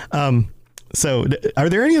things. So are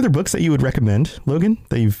there any other books that you would recommend, Logan,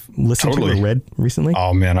 that you've listened to or read recently?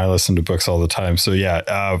 Oh, man, I listen to books all the time. So,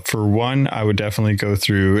 for one, I would definitely go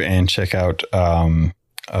through and check out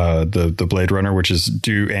the Blade Runner, which is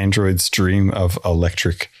Do Androids Dream of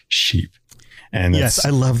Electric Sheep? And yes,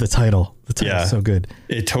 I love the title. The title is so good.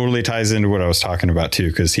 It totally ties into what I was talking about too,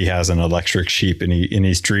 because he has an electric sheep and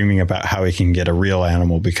he's dreaming about how he can get a real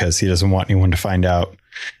animal because he doesn't want anyone to find out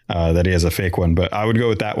that he has a fake one. But I would go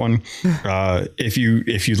with that one. If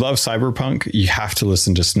you love Cyberpunk, you have to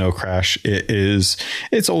listen to Snow Crash.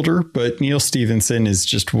 It's older, but Neil Stephenson is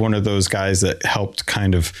just one of those guys that helped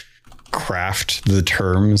kind of craft the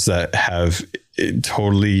terms that have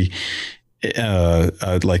totally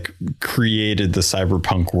created the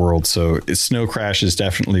cyberpunk world. So Snow Crash is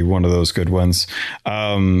definitely one of those good ones.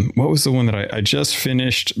 What was the one that I just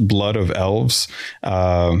finished? Blood of Elves,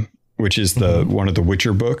 which is one of the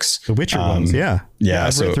Witcher books. The Witcher ones. Yeah.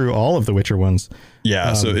 I've read through all of the Witcher ones.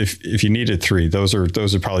 Yeah. So if you needed 3, those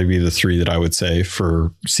would probably be the 3 that I would say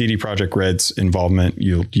for CD Projekt Red's involvement.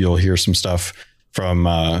 You'll hear some stuff from,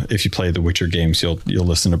 if you play the Witcher games, you'll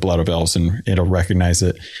listen to Blood of Elves and it'll recognize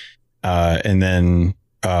it. And then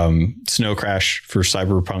Snow Crash for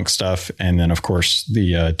cyberpunk stuff. And then, of course,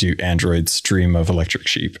 the Do Androids Dream of Electric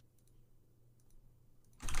Sheep.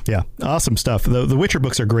 Yeah, awesome stuff. The Witcher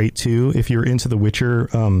books are great, too. If you're into the Witcher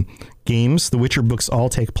games, the Witcher books all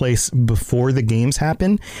take place before the games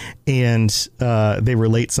happen. And they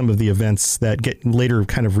relate some of the events that get later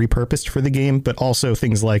kind of repurposed for the game. But also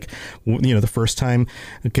things like, the first time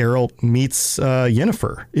Geralt meets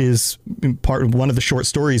Yennefer is part of one of the short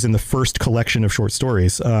stories in the first collection of short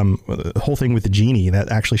stories. The whole thing with the genie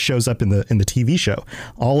that actually shows up in the TV show.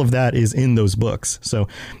 All of that is in those books. So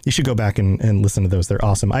you should go back and listen to those. They're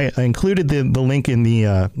awesome. I included the link in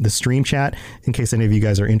the stream chat in case any of you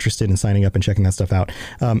guys are interested in signing up and checking that stuff out.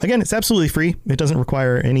 Again, it's absolutely free. It doesn't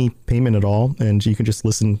require any payment at all, and you can just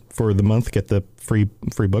listen for the month, get the free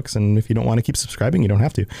books, and if you don't want to keep subscribing, you don't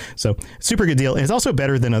have to. So super good deal. And it's also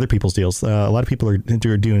better than other people's deals. A lot of people are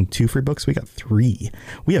doing 2 free books. We got 3.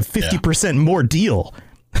 We have 50% more deal.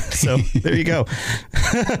 So there you go.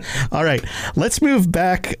 All right, let's move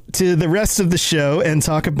back to the rest of the show and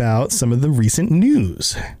talk about some of the recent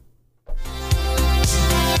news.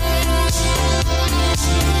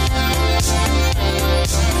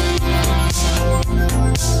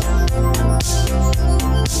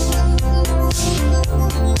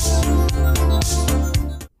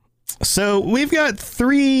 So we've got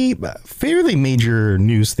 3 fairly major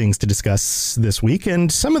news things to discuss this week,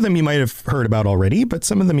 and some of them you might have heard about already, but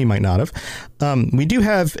some of them you might not have. We do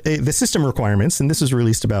have the system requirements, and this was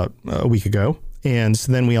released about a week ago. And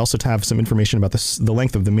then we also have some information about the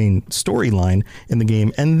length of the main storyline in the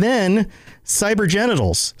game. And then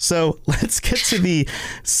Cyber-Genitals. So let's get to the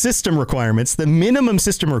system requirements, the minimum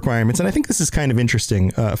system requirements. And I think this is kind of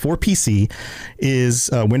interesting. For PC is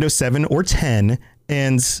Windows 7 or 10.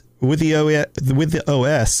 And with the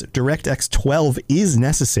OS, DirectX 12 is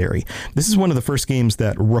necessary. This is one of the first games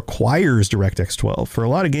that requires DirectX 12. For a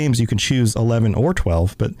lot of games, you can choose 11 or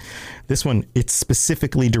 12, but this one, it's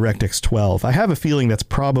specifically DirectX 12. I have a feeling that's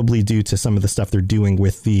probably due to some of the stuff they're doing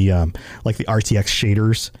with the like the RTX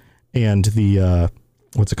shaders and the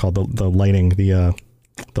what's it called, the lighting, the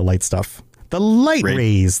light stuff, the light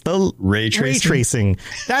rays, the ray tracing.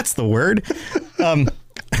 That's the word.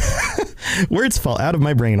 Words fall out of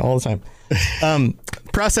my brain all the time.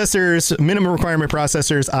 Processors, minimum requirement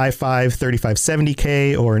processors, i5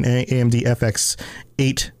 3570K or an AMD FX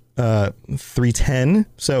 8 310.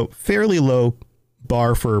 So fairly low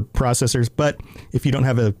bar for processors. But if you don't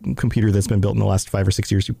have a computer that's been built in the last 5 or 6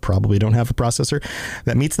 years, you probably don't have a processor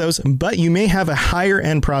that meets those. But you may have a higher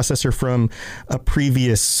end processor from a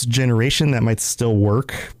previous generation that might still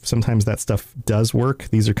work. Sometimes that stuff does work.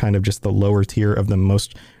 These are kind of just the lower tier of the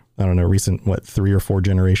most, I don't know, recent, 3 or 4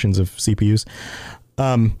 generations of CPUs.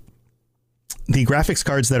 The graphics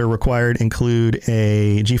cards that are required include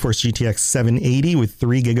a GeForce GTX 780 with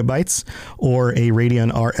 3 gigabytes or a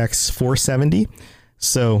Radeon RX 470.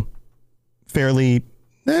 So fairly,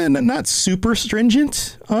 not super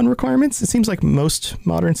stringent on requirements. It seems like most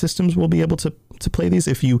modern systems will be able to play these.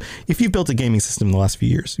 If you've built a gaming system in the last few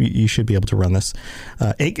years, you should be able to run this.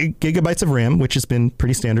 8 gigabytes of RAM, which has been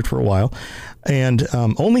pretty standard for a while, and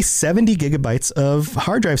only 70 gigabytes of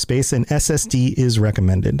hard drive space, and SSD is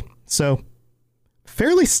recommended. So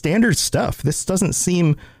fairly standard stuff. This doesn't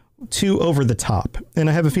seem too over the top, and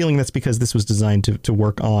I have a feeling that's because this was designed to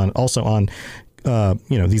work on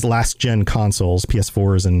these last gen consoles,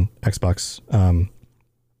 PS4s and Xbox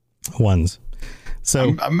Ones.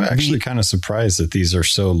 So I'm actually kind of surprised that these are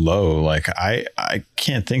so low. Like I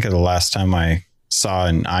can't think of the last time I saw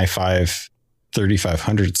an i5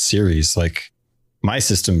 3500 series. Like my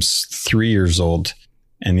system's 3 years old,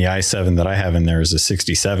 and the i7 that I have in there is a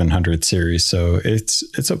 6700 series. So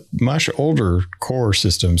it's a much older core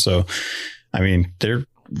system. So, I mean, they're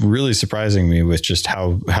really surprising me with just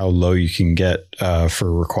how low you can get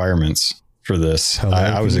for requirements for this.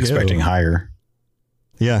 I was expecting higher.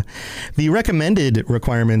 Yeah. The recommended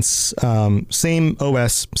requirements, same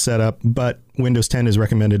OS setup, but Windows 10 is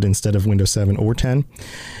recommended instead of Windows 7 or 10.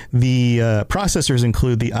 The processors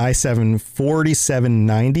include the i7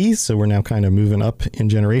 4790. So we're now kind of moving up in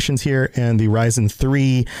generations here, and the Ryzen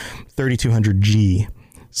 3 3200G.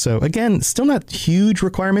 So again, still not huge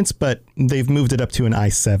requirements, but they've moved it up to an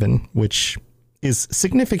i7, which is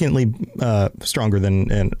significantly stronger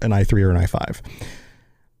than an i3 or an i5.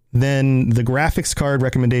 Then the graphics card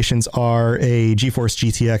recommendations are a GeForce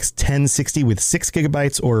GTX 1060 with 6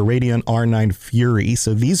 gigabytes or a Radeon R9 Fury.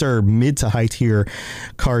 So these are mid to high tier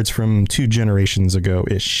cards from 2 generations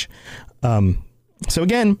ago-ish. So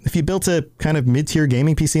again, if you built a kind of mid-tier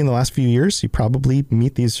gaming PC in the last few years, you probably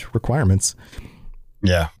meet these requirements.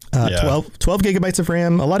 Yeah. 12 gigabytes of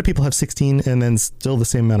RAM. A lot of people have 16 and then still the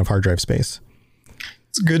same amount of hard drive space.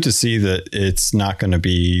 It's good to see that it's not going to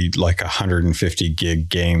be like a 150 gig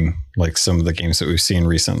game like some of the games that we've seen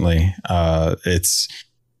recently. It's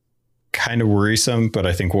kind of worrisome, but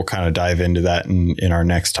I think we'll kind of dive into that in our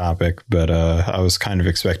next topic. But I was kind of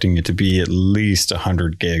expecting it to be at least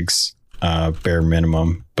 100 gigs bare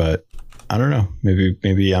minimum. But I don't know.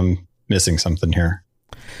 Maybe I'm missing something here.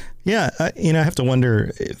 Yeah, I have to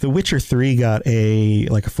wonder. The Witcher 3 got a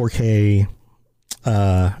 4K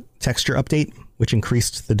texture update, which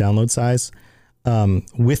increased the download size.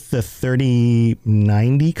 With the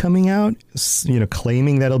 3090 coming out,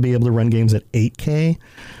 claiming that it'll be able to run games at 8K.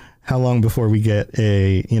 How long before we get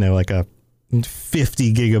a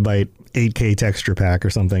 50 gigabyte 8K texture pack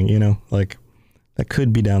or something? That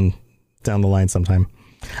could be down the line sometime.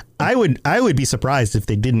 I would be surprised if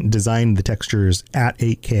they didn't design the textures at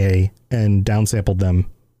 8K and downsampled them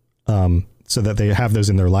so that they have those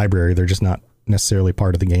in their library. They're just not necessarily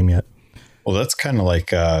part of the game yet. Well, that's kind of like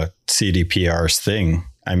CDPR's thing.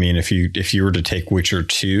 I mean, if you were to take Witcher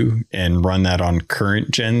 2 and run that on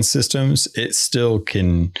current gen systems, it still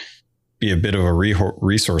can be a bit of a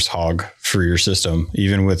resource hog for your system.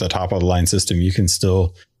 Even with a top of the line system, you can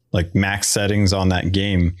still, like, max settings on that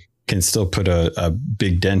game can still put a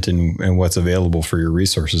big dent in what's available for your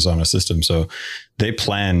resources on a system. So they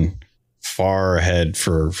plan far ahead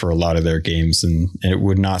for a lot of their games, and it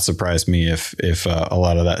would not surprise me if a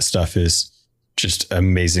lot of that stuff is just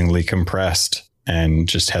amazingly compressed and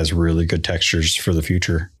just has really good textures for the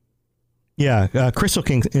future. Yeah, Crystal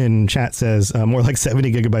King in chat says more like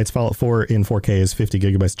 70 gigabytes. Fallout 4 in 4K is 50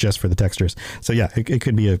 gigabytes just for the textures. So yeah, it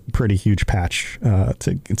could be a pretty huge patch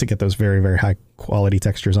to get those very, very high quality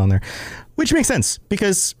textures on there, which makes sense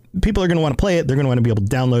because people are going to want to play it. They're going to want to be able to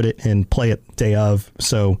download it and play it day of.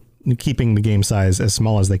 So keeping the game size as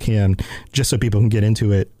small as they can, just so people can get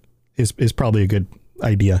into it, is probably a good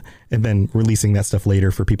idea. And then releasing that stuff later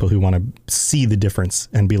for people who want to see the difference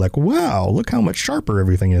and be like, wow, look how much sharper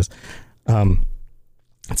everything is.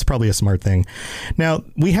 It's probably a smart thing. Now,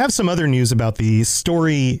 we have some other news about the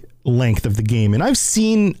story length of the game, and I've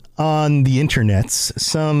seen on the internets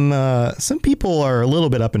some people are a little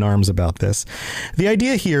bit up in arms about this. The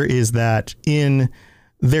idea here is that in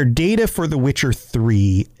their data for The Witcher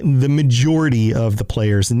 3, the majority of the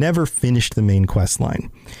players never finished the main quest line.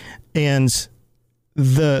 And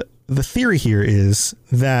the theory here is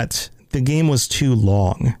that the game was too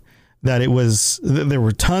long. That there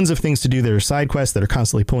were tons of things to do. There are side quests that are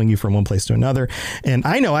constantly pulling you from one place to another. And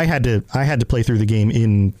I know I had to play through the game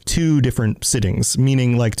in 2 different sittings,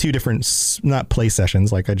 meaning like 2 different, not play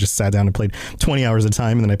sessions. Like I just sat down and played 20 hours at a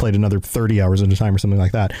time, and then I played another 30 hours at a time or something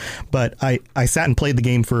like that. But I sat and played the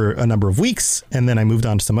game for a number of weeks, and then I moved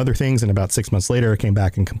on to some other things. And about 6 months later, I came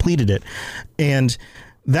back and completed it. And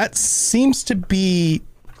that seems to be,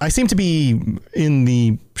 I seem to be in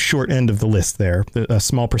the short end of the list there, a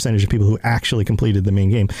small percentage of people who actually completed the main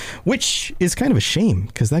game, which is kind of a shame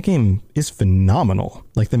because that game is phenomenal.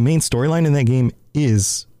 Like the main storyline in that game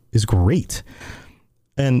is great.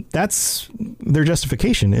 And that's their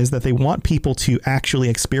justification, is that they want people to actually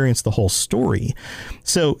experience the whole story.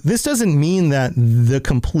 So this doesn't mean that the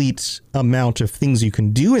complete amount of things you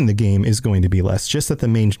can do in the game is going to be less, just that the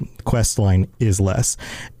main quest line is less.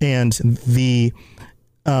 And the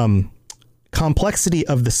complexity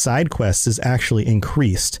of the side quests is actually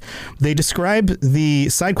increased. They describe the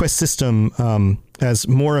side quest system as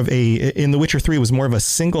more of in The Witcher 3 was more of a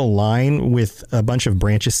single line with a bunch of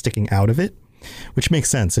branches sticking out of it, which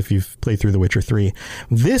makes sense if you've played through The Witcher 3.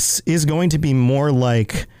 This is going to be more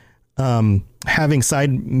like having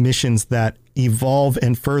side missions that evolve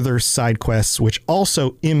and further side quests, which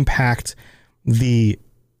also impact the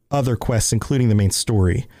other quests, including the main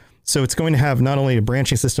story. So it's going to have not only a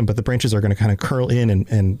branching system, but the branches are going to kind of curl in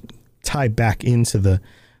and tie back into the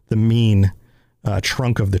main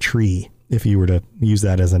trunk of the tree, if you were to use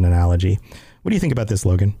that as an analogy. What do you think about this,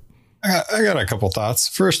 Logan? I got a couple thoughts.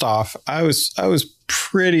 First off, I was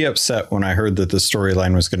pretty upset when I heard that the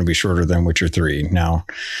storyline was going to be shorter than Witcher 3. Now,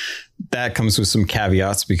 that comes with some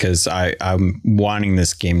caveats because I'm wanting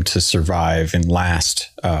this game to survive and last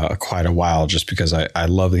quite a while, just because I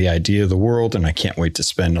love the idea of the world and I can't wait to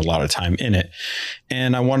spend a lot of time in it.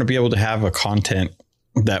 And I want to be able to have a content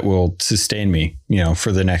that will sustain me,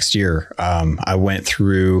 for the next year. I went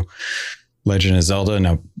through Legend of Zelda.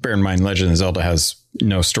 Now, bear in mind, Legend of Zelda has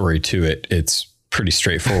no story to it. It's pretty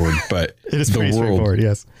straightforward, but it is pretty straightforward.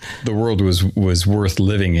 Yes. The world was worth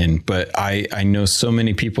living in, but I know so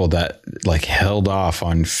many people that like held off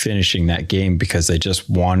on finishing that game because they just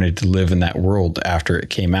wanted to live in that world after it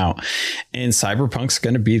came out. And Cyberpunk's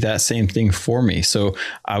going to be that same thing for me. So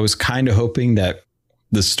I was kind of hoping that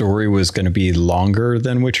the story was going to be longer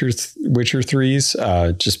than Witcher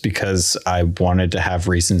 3's, just because I wanted to have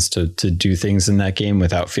reasons to do things in that game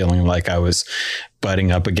without feeling like I was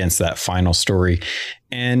butting up against that final story.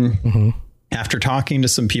 And after talking to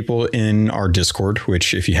some people in our Discord,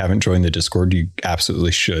 which if you haven't joined the Discord, you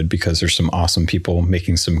absolutely should, because there's some awesome people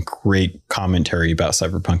making some great commentary about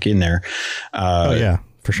Cyberpunk in there. Oh yeah,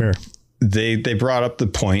 for sure. They brought up the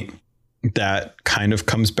point that kind of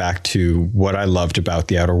comes back to what I loved about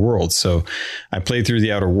the Outer Worlds. So I played through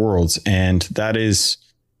the Outer Worlds, and that is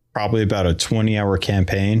probably about a 20-hour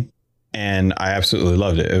campaign. And I absolutely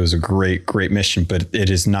loved it. It was a great, great mission, but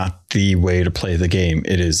it is not the way to play the game.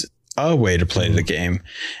 It is a way to play the game.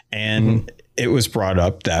 And it was brought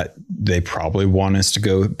up that they probably want us to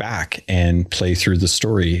go back and play through the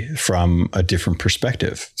story from a different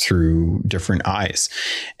perspective, through different eyes.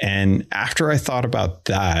 And after I thought about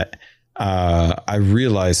that, I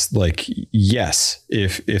realized, like, yes,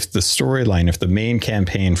 if the storyline, if the main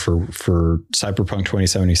campaign for Cyberpunk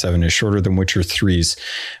 2077 is shorter than Witcher 3's,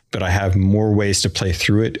 but I have more ways to play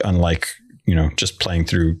through it, unlike, just playing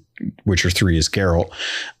through Witcher 3 as Geralt,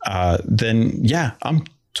 then yeah, I'm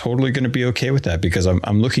totally going to be okay with that, because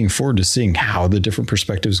I'm looking forward to seeing how the different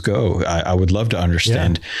perspectives go. I would love to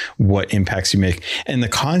understand what impacts you make, and the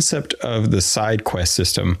concept of the side quest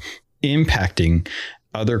system impacting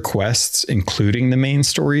other quests, including the main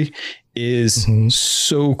story, is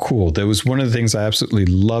so cool. That was one of the things I absolutely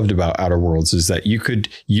loved about Outer Worlds, is that you could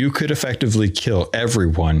effectively kill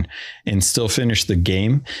everyone and still finish the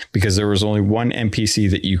game, because there was only one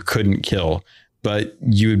NPC that you couldn't kill, but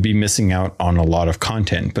you would be missing out on a lot of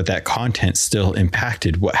content. But that content still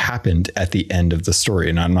impacted what happened at the end of the story.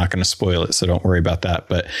 And I'm not going to spoil it, so don't worry about that.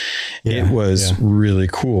 But it was really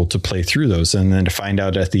cool to play through those, and then to find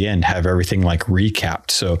out at the end, have everything like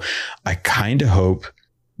recapped. So I kind of hope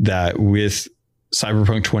that with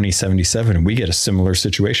Cyberpunk 2077, we get a similar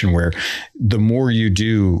situation where the more you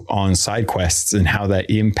do on side quests and how that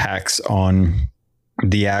impacts on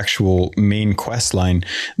the actual main quest line,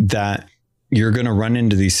 that you're going to run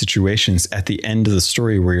into these situations at the end of the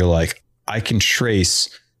story where you're like, I can trace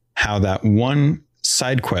how that one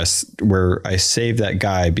side quest where I saved that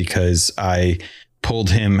guy because I pulled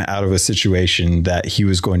him out of a situation that he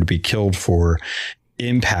was going to be killed for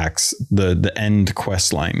impacts the end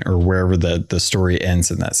quest line, or wherever the story ends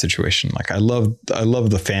in that situation. Like I love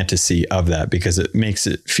the fantasy of that, because it makes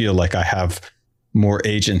it feel like I have more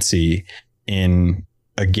agency in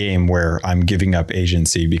a game where I'm giving up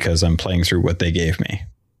agency because I'm playing through what they gave me.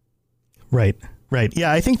 Right.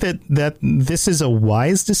 Yeah, I think that this is a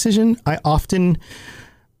wise decision. I often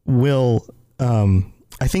will.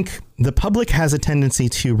 I think the public has a tendency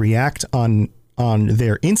to react on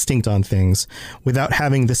their instinct on things without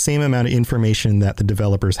having the same amount of information that the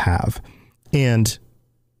developers have. And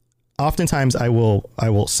oftentimes I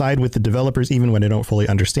will side with the developers even when I don't fully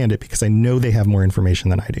understand it, because I know they have more information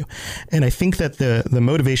than I do. And I think that the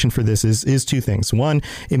motivation for this is two things. One,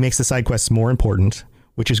 it makes the side quests more important,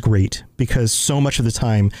 which is great, because so much of the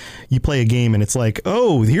time you play a game and it's like,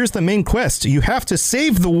 oh, here's the main quest. You have to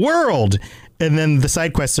save the world. And then the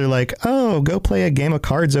side quests are like, oh, go play a game of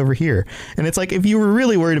cards over here. And it's like, if you were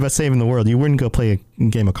really worried about saving the world, you wouldn't go play a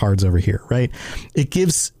game of cards over here, right? It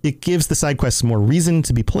gives the side quests more reason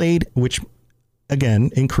to be played, which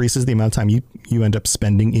again increases the amount of time you end up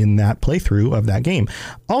spending in that playthrough of that game.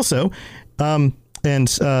 Also,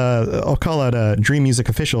 and I'll call out Dream Music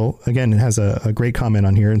Official. Again, it has a great comment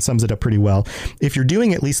on here and sums it up pretty well. If you're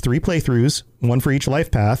doing at least 3 playthroughs, one for each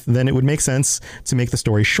life path, then it would make sense to make the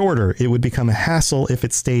story shorter. It would become a hassle if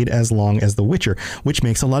it stayed as long as The Witcher, which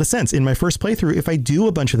makes a lot of sense. In my first playthrough, if I do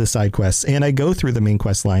a bunch of the side quests and I go through the main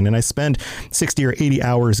quest line and I spend 60 or 80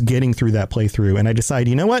 hours getting through that playthrough, and I decide,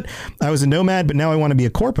 you know what, I was a nomad, but now I want to be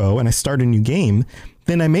a corpo, and I start a new game,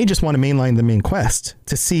 then I may just want to mainline the main quest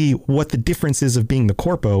to see what the difference is of being the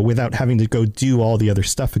corpo without having to go do all the other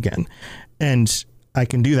stuff again. And I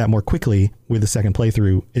can do that more quickly with the second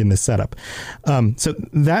playthrough in this setup. So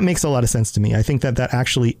that makes a lot of sense to me. I think that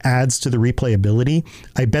actually adds to the replayability.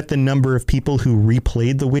 I bet the number of people who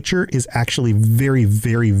replayed The Witcher is actually very,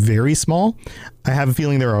 very, very small. I have a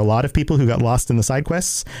feeling there are a lot of people who got lost in the side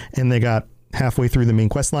quests and they got halfway through the main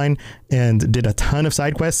quest line and did a ton of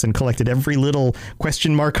side quests and collected every little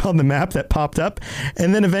question mark on the map that popped up.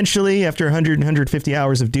 And then eventually, after 100 and 150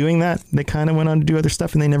 hours of doing that, they kind of went on to do other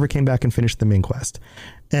stuff and they never came back and finished the main quest.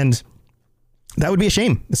 And that would be a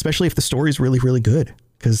shame, especially if the story is really, really good,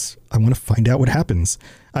 because I want to find out what happens.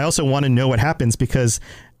 I also want to know what happens because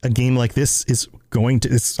a game like this is going to,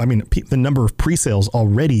 the number of pre-sales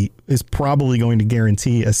already is probably going to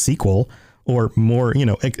guarantee a sequel or more,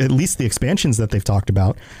 at least the expansions that they've talked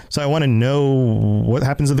about. So I want to know what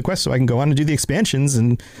happens to the quest so I can go on and do the expansions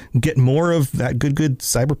and get more of that good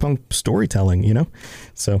cyberpunk storytelling,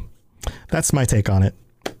 So that's my take on it.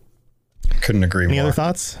 Couldn't agree more. Any other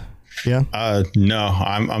thoughts? Yeah. No,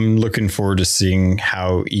 I'm looking forward to seeing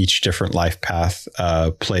how each different life path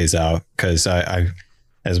plays out, because I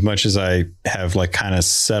as much as I have kind of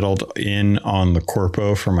settled in on the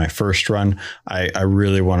corpo for my first run, I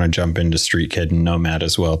really want to jump into Street Kid and Nomad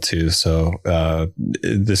as well too. So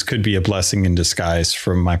this could be a blessing in disguise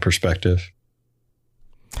from my perspective.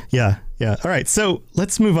 Yeah. All right. So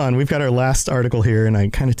let's move on. We've got our last article here, and I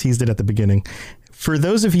kind of teased it at the beginning. For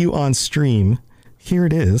those of you on stream, here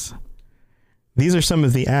it is. These are some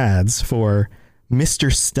of the ads for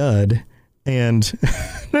Mr. Stud. And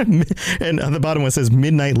and on the bottom one says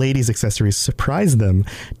Midnight Ladies Accessories, surprise them,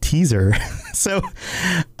 teaser. So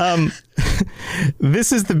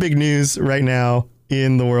this is the big news right now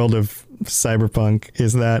in the world of cyberpunk,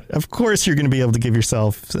 is that of course you're going to be able to give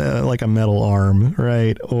yourself like a metal arm,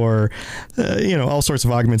 right? Or all sorts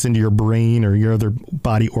of augments into your brain or your other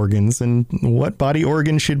body organs. And what body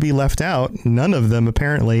organ should be left out? None of them,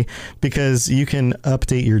 apparently, because you can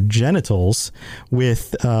update your genitals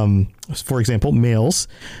with for example, males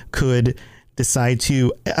could decide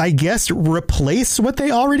to, I guess, replace what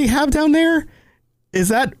they already have down there. Is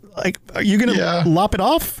that like, are you going to lop it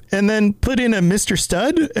off and then put in a Mr.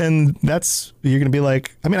 Stud? And you're going to be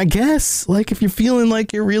like, I mean, I guess, like, if you're feeling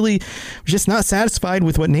like you're really just not satisfied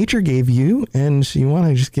with what nature gave you and you want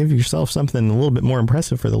to just give yourself something a little bit more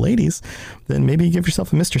impressive for the ladies, then maybe you give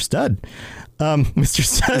yourself a Mr. Stud. Mr.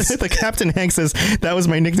 Stud, the Captain Hank says, that was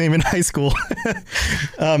my nickname in high school.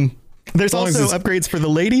 There's also upgrades for the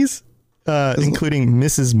ladies, including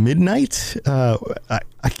Mrs. Midnight.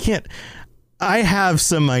 I have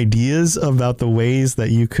some ideas about the ways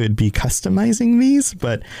that you could be customizing these,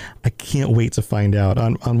 but I can't wait to find out.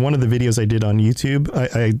 On one of the videos I did on YouTube,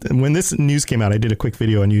 when this news came out, I did a quick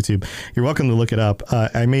video on YouTube. You're welcome to look it up.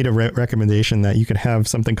 I made a recommendation that you could have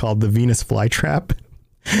something called the Venus flytrap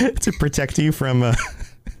to protect you from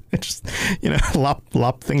just,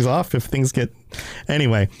 lop things off if things get...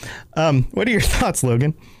 Anyway, what are your thoughts,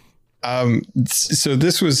 Logan? So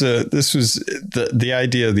this was the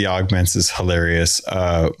idea of the augments is hilarious.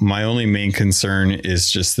 My only main concern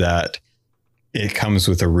is just that it comes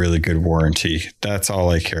with a really good warranty. That's all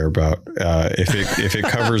I care about. If it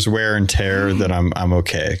covers wear and tear, then I'm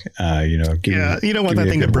okay. You don't want that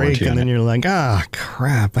thing to break and then you're like,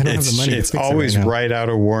 crap, I don't have the money. It's always right out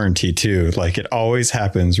of warranty too. Like it always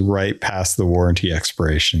happens right past the warranty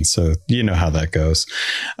expiration. So you know how that goes.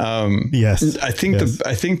 Yes. I think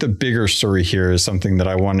the bigger story here is something that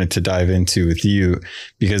I wanted to dive into with you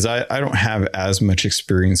because I don't have as much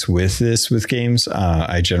experience with this with games.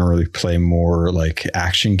 I generally play more like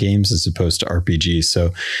action games as opposed to RPGs.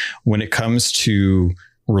 So when it comes to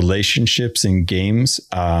relationships in games,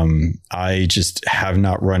 I just have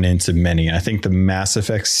not run into many. I think the Mass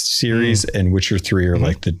Effect series and Witcher 3 are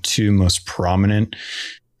like the two most prominent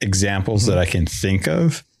examples that I can think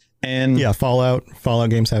of. And Fallout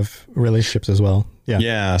games have relationships as well.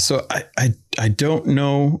 Yeah. So I don't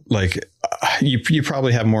know, like you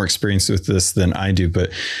probably have more experience with this than I do,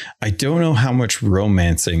 but I don't know how much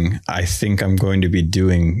romancing I think I'm going to be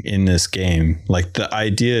doing in this game. Like the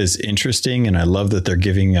idea is interesting and I love that they're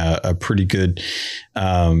giving a pretty good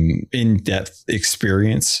in-depth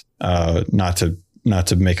experience. Not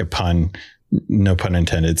to make a pun. No pun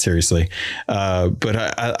intended, seriously. But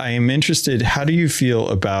I am interested. How do you feel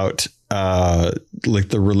about like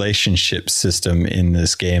the relationship system in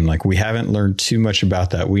this game? Like we haven't learned too much about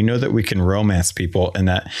that. We know that we can romance people and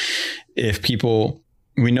that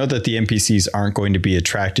we know that the NPCs aren't going to be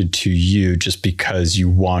attracted to you just because you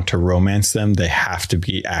want to romance them. They have to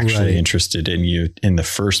be actually interested in you in the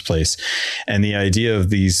first place. And the idea of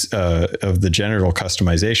these, of the genital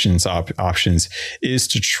customizations options is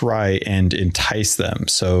to try and entice them.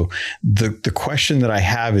 So the question that I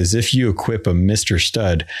have is if you equip a Mr.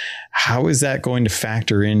 Stud, how is that going to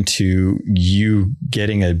factor into you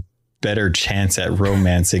getting a better chance at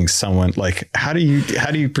romancing someone? Like how do you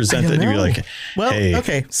present that? You're like, hey,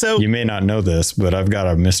 okay, so you may not know this, but I've got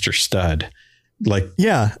a Mr. Stud. Like,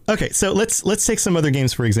 yeah. Okay. So let's take some other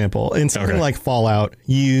games, for example, in something like Fallout,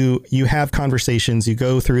 you have conversations, you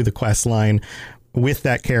go through the quest line with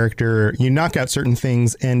that character, you knock out certain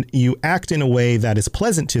things and you act in a way that is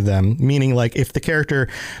pleasant to them. Meaning like if the character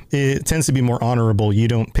tends to be more honorable, you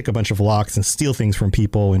don't pick a bunch of locks and steal things from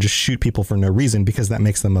people and just shoot people for no reason because that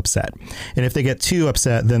makes them upset. And if they get too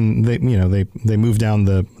upset, then they move down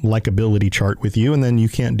the likability chart with you and then you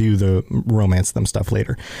can't do the romance them stuff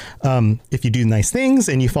later. If you do nice things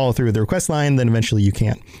and you follow through with the request line, then eventually you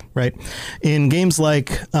can, right? In games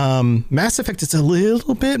like Mass Effect, it's a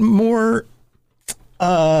little bit more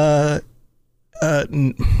a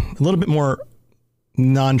little bit more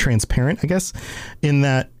non-transparent, I guess, in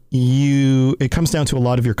that it comes down to a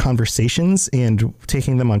lot of your conversations and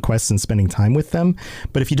taking them on quests and spending time with them.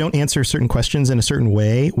 But if you don't answer certain questions in a certain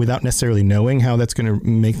way without necessarily knowing how that's going to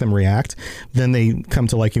make them react, then they come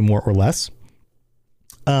to like you more or less.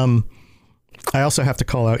 I also have to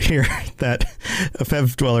call out here that a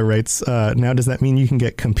Fev Dweller writes, now does that mean you can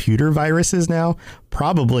get computer viruses now?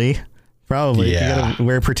 Probably. Yeah. You gotta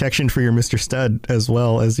wear protection for your Mr. Stud as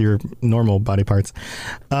well as your normal body parts.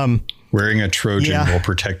 Wearing a Trojan will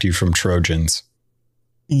protect you from Trojans.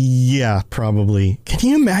 Yeah, probably. Can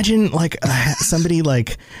you imagine like somebody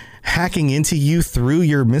like hacking into you through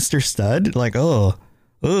your Mr. Stud? Like,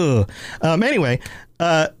 anyway,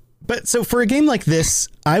 but so for a game like this,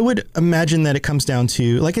 I would imagine that it comes down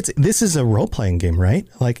to like this is a role playing game, right?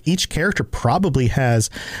 Like each character probably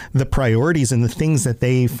has the priorities and the things that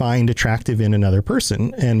they find attractive in another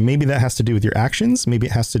person. And maybe that has to do with your actions. Maybe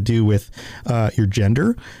it has to do with your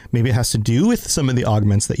gender. Maybe it has to do with some of the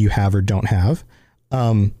augments that you have or don't have.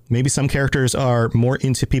 Maybe some characters are more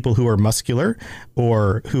into people who are muscular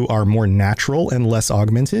or who are more natural and less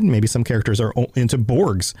augmented. Maybe some characters are into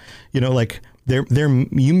Borgs, like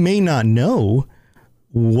You may not know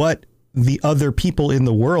what the other people in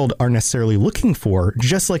the world are necessarily looking for,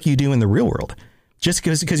 just like you do in the real world. Just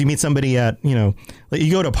because you meet somebody at, like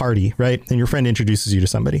you go to a party, right? And your friend introduces you to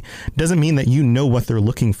somebody, doesn't mean that you know what they're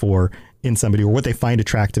looking for in somebody or what they find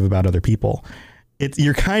attractive about other people.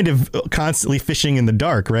 You're kind of constantly fishing in the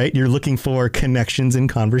dark, right? You're looking for connections in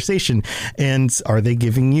conversation. And are they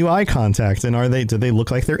giving you eye contact? And do they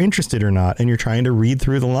look like they're interested or not? And you're trying to read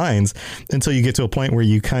through the lines until you get to a point where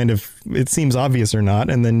you it seems obvious or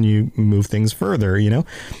not. And then you move things further,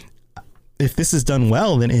 If this is done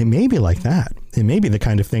well, then it may be like that. It may be the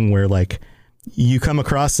kind of thing where like you come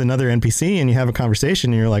across another NPC and you have a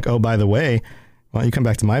conversation and you're like, oh, by the way, why don't you come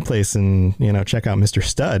back to my place and, check out Mr.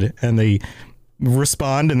 Stud? And they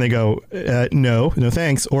respond and they go, no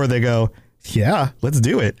thanks, or they go, yeah, let's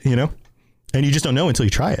do it, and you just don't know until you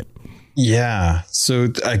try it. Yeah. So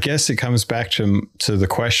I guess it comes back to the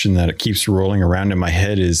question that it keeps rolling around in my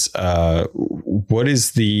head is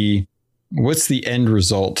what's the end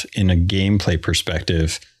result in a gameplay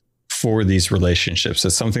perspective for these relationships?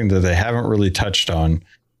 It's something that they haven't really touched on.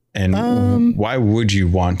 And why would you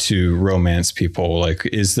want to romance people? Like,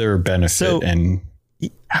 is there a benefit, and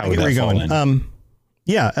how would that fall in?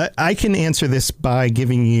 Yeah, I can answer this by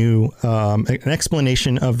giving you an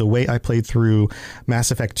explanation of the way I played through Mass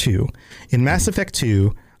Effect 2. In Mass Effect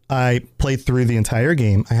 2, I played through the entire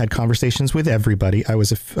game. I had conversations with everybody. I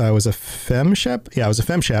was a femshep. Yeah, I was a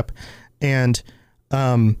femshep, and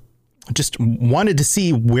just wanted to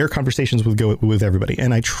see where conversations would go with everybody.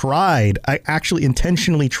 And I actually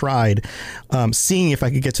intentionally tried seeing if I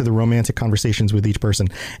could get to the romantic conversations with each person,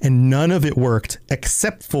 and none of it worked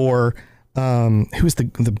except for who was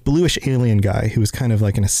the bluish alien guy who was kind of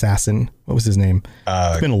like an assassin. What was his name?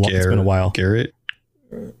 It's been a while. Garrett?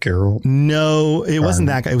 No, it wasn't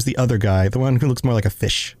that guy. It was the other guy, the one who looks more like a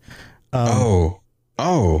fish. That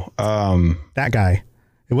guy.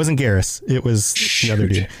 It wasn't Garrus. It was the other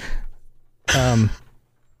dude.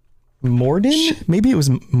 Morden? Maybe it was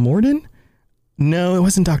Morden? No, it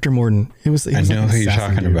wasn't Dr. Morden. It was I know who you're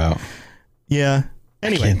talking about. Yeah.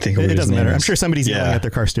 Anyway, it doesn't matter. I'm sure somebody's yelling at their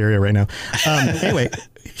car stereo right now. Anyway,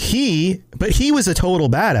 he was a total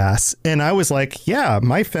badass. And I was like, yeah,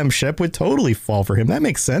 my femship would totally fall for him. That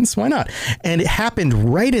makes sense. Why not? And it happened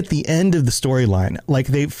right at the end of the storyline. Like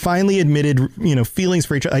they finally admitted, feelings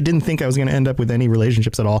for each other. I didn't think I was going to end up with any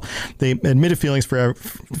relationships at all. They admitted feelings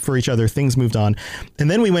for each other. Things moved on. And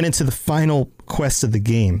then we went into the final quest of the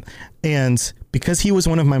game. And because he was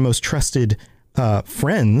one of my most trusted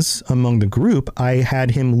friends among the group, I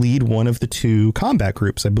had him lead one of the two combat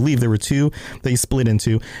groups. I believe there were two that you split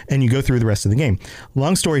into, and you go through the rest of the game.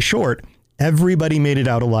 Long story short, everybody made it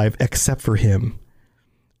out alive except for him.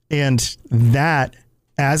 And that,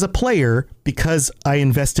 as a player, because I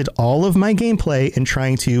invested all of my gameplay in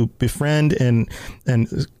trying to befriend and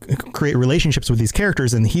create relationships with these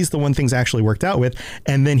characters, and he's the one things actually worked out with,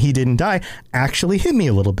 and then he didn't die, actually hit me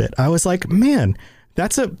a little bit. I was like, man,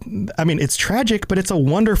 it's tragic, but it's a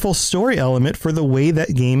wonderful story element for the way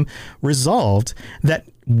that game resolved that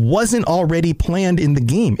wasn't already planned in the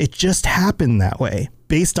game. It just happened that way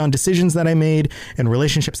based on decisions that I made and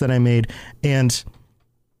relationships that I made. And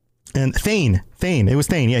Thane, it was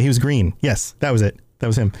Thane. Yeah, he was green. Yes, that was it. That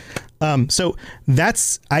was him. So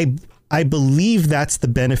I believe that's the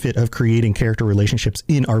benefit of creating character relationships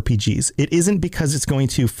in RPGs. It isn't because it's going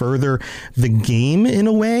to further the game in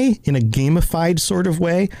a way, in a gamified sort of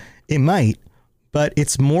way. It might, but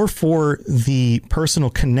it's more for the personal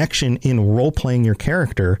connection in role playing your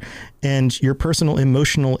character and your personal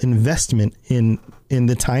emotional investment in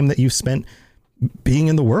the time that you've spent being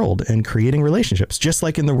in the world and creating relationships, just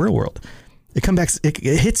like in the real world. It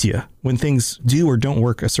hits you when things do or don't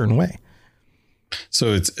work a certain way. So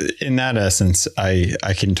it's in that essence, I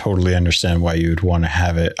can totally understand why you would want to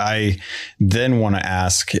have it. I then want to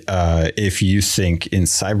ask if you think in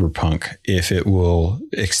Cyberpunk, if it will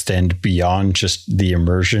extend beyond just the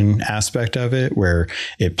immersion aspect of it, where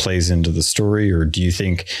it plays into the story, or do you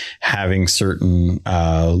think having certain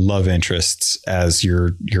love interests as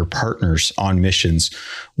your partners on missions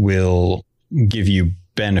will give you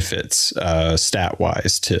benefits stat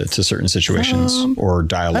wise to certain situations or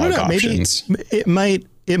dialogue options? Maybe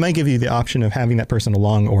it might give you the option of having that person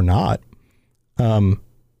along or not.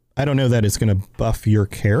 I don't know that it's going to buff your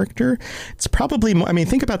character. It's probably more,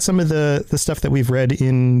 think about some of the stuff that we've read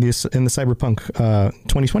in the Cyberpunk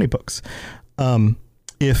 2020 books.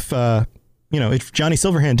 If Johnny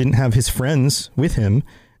Silverhand didn't have his friends with him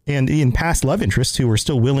and in past love interests who were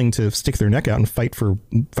still willing to stick their neck out and fight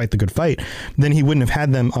the good fight, then he wouldn't have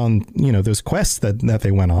had them on, those quests that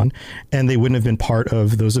they went on, and they wouldn't have been part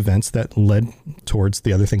of those events that led towards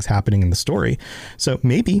the other things happening in the story. So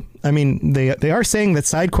maybe, they are saying that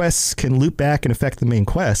side quests can loop back and affect the main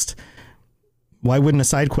quest. Why wouldn't a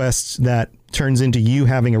side quest that turns into you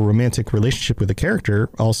having a romantic relationship with a character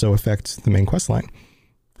also affect the main quest line?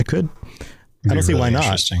 It could. I don't see why not.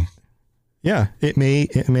 Interesting. Yeah, it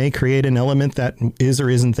may create an element that is or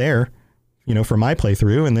isn't there, for my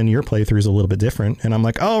playthrough, and then your playthrough is a little bit different. And I'm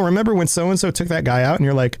like, oh, remember when so-and-so took that guy out? And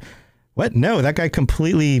you're like, what? No, that guy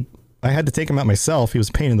I had to take him out myself. He was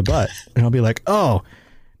a pain in the butt. And I'll be like, oh,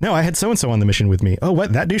 no, I had so-and-so on the mission with me. Oh,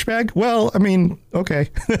 what? That douchebag? Well, okay.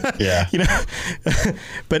 Yeah.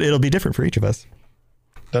 But it'll be different for each of us.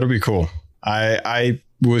 That'll be cool. I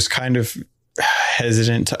was kind of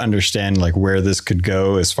hesitant to understand like where this could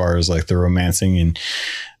go as far as like the romancing and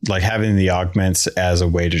like having the augments as a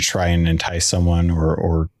way to try and entice someone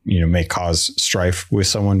or may cause strife with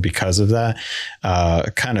someone because of that.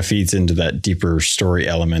 Kind of feeds into that deeper story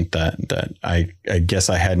element that I guess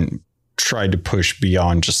I hadn't tried to push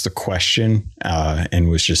beyond just the question and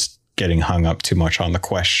was just getting hung up too much on the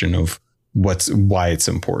question of why it's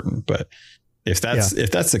important. But if that's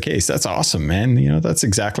the case, that's awesome, man. That's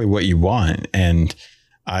exactly what you want. And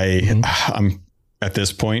I'm at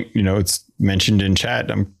this point, it's mentioned in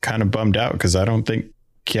chat. I'm kind of bummed out because I don't think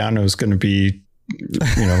Keanu is going to be,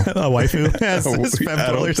 a waifu, as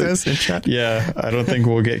Fab says in chat. Yeah, I don't think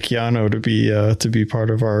we'll get Keanu to be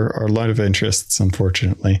part of our line of interests,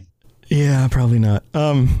 unfortunately. Yeah, probably not.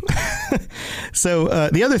 So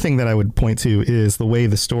the other thing that I would point to is the way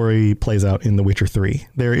the story plays out in The Witcher 3.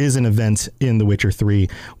 There is an event in The Witcher 3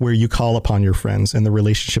 where you call upon your friends and the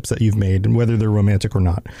relationships that you've made, and whether they're romantic or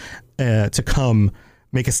not, to come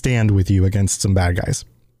make a stand with you against some bad guys.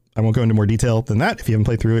 I won't go into more detail than that. If you haven't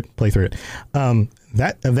played through it, play through it.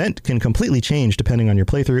 That event can completely change depending on your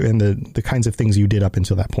playthrough and the kinds of things you did up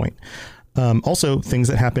until that point. Also, things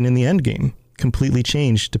that happen in the end game completely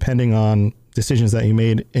change depending on decisions that you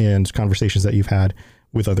made and conversations that you've had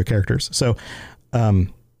with other characters. So,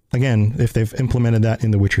 again, if they've implemented that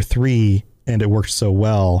in The Witcher 3 and it worked so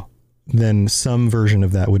well, then some version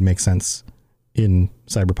of that would make sense in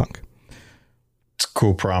Cyberpunk. It's a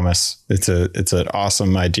cool promise. It's an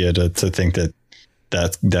awesome idea to think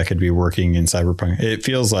that could be working in Cyberpunk. It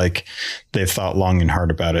feels like they've thought long and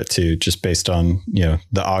hard about it too, just based on,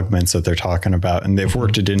 the augments that they're talking about, and they've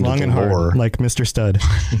worked it into long the and lore. Hard, like Mr. Stud.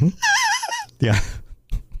 Mm-hmm. Yeah.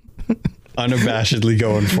 Unabashedly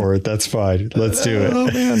going for it. That's fine. Let's do it. Oh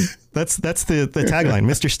man. That's the tagline.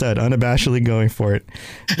 Mr. Stud, unabashedly going for it.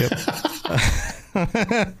 Yep.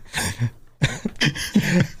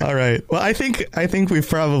 All right. Well, I think we've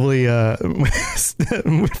probably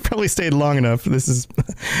stayed long enough. This is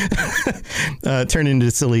turned into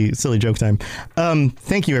silly joke time.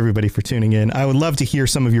 Thank you everybody for tuning in. I would love to hear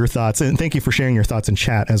some of your thoughts, and thank you for sharing your thoughts in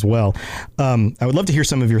chat as well. I would love to hear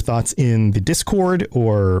some of your thoughts in the Discord,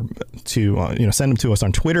 or to send them to us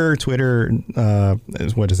on Twitter.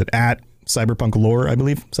 What is it, at Cyberpunk Lore, I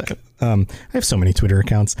believe. I have so many Twitter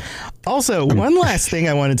accounts. Also, one last thing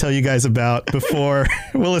I want to tell you guys about before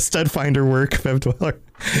will a stud finder work, Fev Dweller?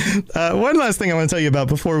 One last thing I want to tell you about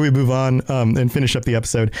before we move on and finish up the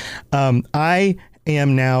episode. I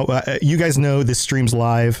am now, you guys know this streams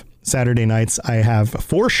live Saturday nights. I have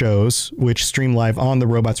 4 shows which stream live on the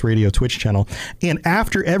Robots Radio Twitch channel. And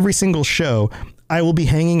after every single show, I will be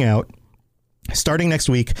hanging out starting next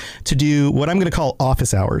week to do what I'm going to call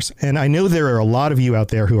office hours. And I know there are a lot of you out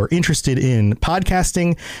there who are interested in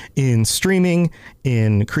podcasting, in streaming,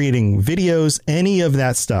 in creating videos, any of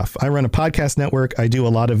that stuff. I run a podcast network. I do a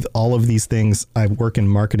lot of all of these things. I work in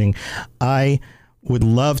marketing. I would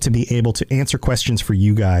love to be able to answer questions for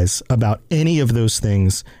you guys about any of those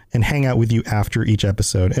things and hang out with you after each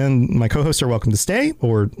episode. And my co-hosts are welcome to stay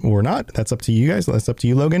or not. That's up to you guys. That's up to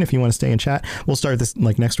you, Logan, if you want to stay and chat. We'll start this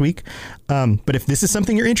like next week. But if this is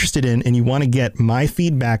something you're interested in and you want to get my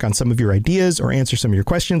feedback on some of your ideas or answer some of your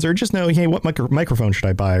questions, or just know, hey, what microphone should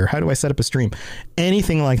I buy, or how do I set up a stream?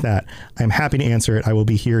 Anything like that, I'm happy to answer it. I will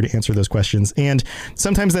be here to answer those questions. And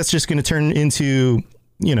sometimes that's just going to turn into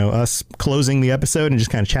us closing the episode and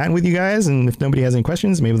just kind of chatting with you guys. And if nobody has any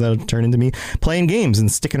questions, maybe that'll turn into me playing games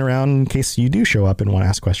and sticking around in case you do show up and want to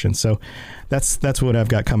ask questions. So that's what I've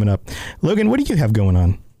got coming up. Logan, what do you have going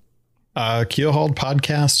on? Keelhauled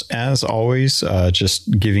podcast, as always,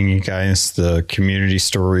 just giving you guys the community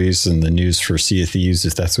stories and the news for Sea of Thieves,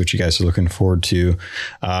 if that's what you guys are looking forward to.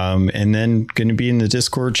 And then going to be in the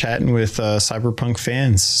Discord chatting with Cyberpunk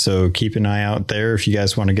fans. So keep an eye out there. If you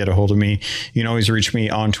guys want to get a hold of me, you can always reach me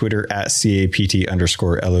on Twitter at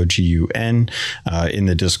CAPT_LOGUN, in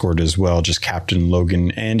the Discord as well, just Captain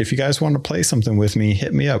Logan. And if you guys want to play something with me,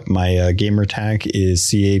 hit me up. My gamer tag is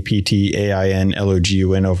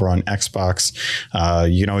CAPTAINLOGUN over on Xbox.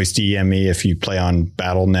 You can always DM me if you play on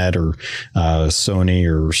BattleNet or Sony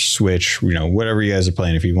or Switch, whatever you guys are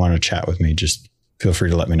playing. If you want to chat with me, just feel free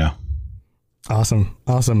to let me know. Awesome.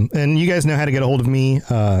 And you guys know how to get a hold of me.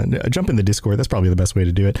 Jump in the Discord. That's probably the best way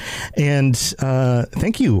to do it. And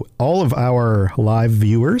thank you, all of our live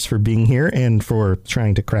viewers, for being here and for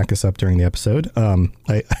trying to crack us up during the episode.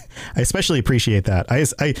 I especially appreciate that. I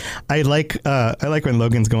like when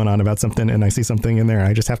Logan's going on about something and I see something in there.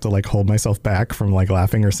 I just have to hold myself back from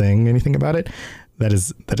laughing or saying anything about it. That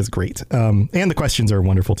is great. And the questions are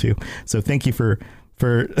wonderful too. So thank you for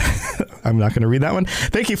I'm not going to read that one.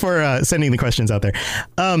 Thank you for sending the questions out there.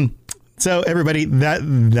 So everybody,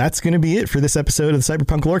 that's going to be it for this episode of the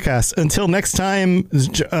Cyberpunk Lorecast. Until next time,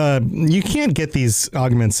 you can't get these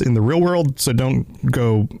augments in the real world, so don't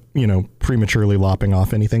go, prematurely lopping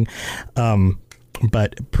off anything.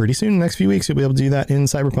 But pretty soon, in the next few weeks, you'll be able to do that in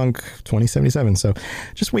Cyberpunk 2077. So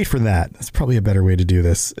just wait for that. That's probably a better way to do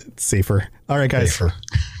this. It's safer. All right, guys. Safer.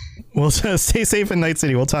 Well, stay safe in Night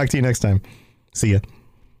City. We'll talk to you next time. See ya.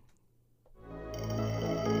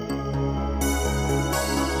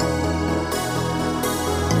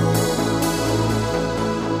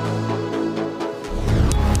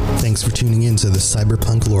 Thanks for tuning in to the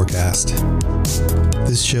Cyberpunk Lorecast.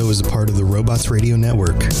 This show is a part of the Robots Radio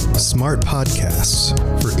Network, smart podcasts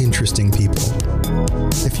for interesting people.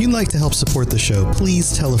 If you'd like to help support the show,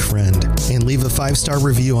 please tell a friend and leave a 5-star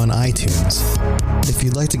review on iTunes. If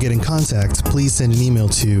you'd like to get in contact, please send an email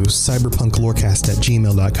to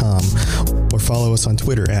cyberpunklorecast@gmail.com or follow us on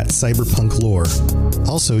Twitter at cyberpunklore.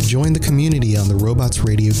 Also, join the community on the Robots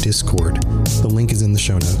Radio Discord. The link is in the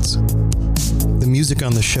show notes. The music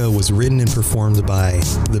on the show was written and performed by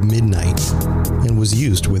The Midnight and was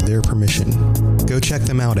used with their permission. Go check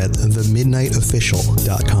them out at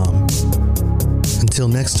themidnightofficial.com. Until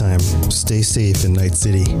next time, stay safe in Night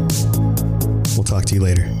City. We'll talk to you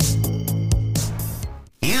later.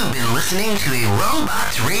 You've been listening to a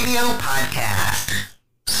Robots Radio podcast.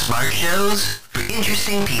 Smart shows for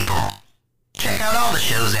interesting people. Check out all the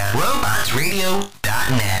shows at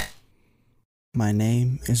robotsradio.net. My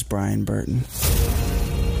name is Brian Burton.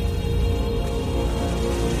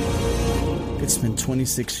 It's been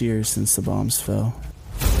 26 years since the bombs fell.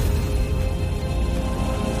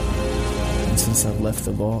 And since I've left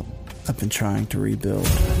the vault, I've been trying to rebuild.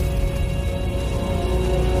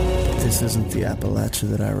 But this isn't the Appalachia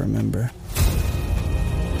that I remember.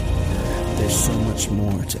 There's so much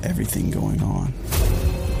more to everything going on.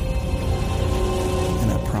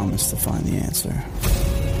 And I promise to find the answer.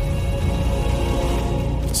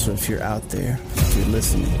 So if you're out there, if you're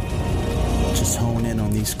listening, just hone in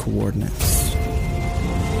on these coordinates.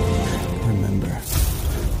 Remember,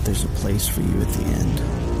 there's a place for you at the end.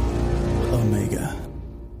 Omega.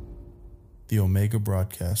 The Omega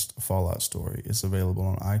broadcast, A Fallout Story, is available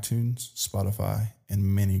on iTunes, Spotify, and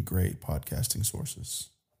many great podcasting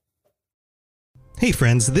sources. Hey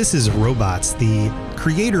friends, this is Robots, the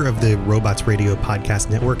creator of the Robots Radio Podcast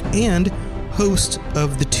Network and host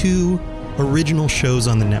of the 2 original shows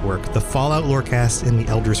on the network, the Fallout Lorecast and the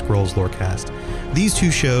Elder Scrolls Lorecast. These 2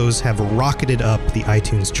 shows have rocketed up the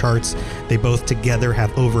iTunes charts. They both together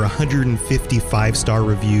have over 150 5-star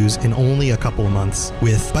reviews in only a couple of months,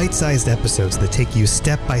 with bite-sized episodes that take you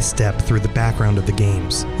step by step through the background of the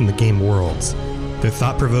games and the game worlds. They're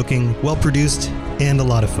thought-provoking, well-produced, and a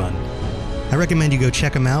lot of fun. I recommend you go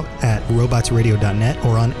check them out at robotsradio.net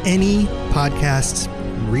or on any podcast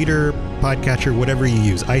reader, podcatcher, whatever you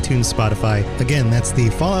use, iTunes, Spotify. Again, that's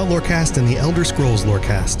the Fallout Lorecast and the Elder Scrolls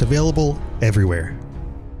Lorecast, available everywhere.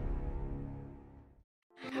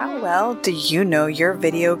 How well do you know your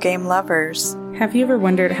video game lovers? Have you ever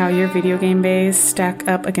wondered how your video game bays stack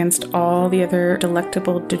up against all the other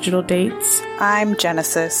delectable digital dates? I'm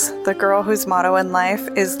Genesis, the girl whose motto in life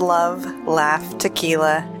is love, laugh,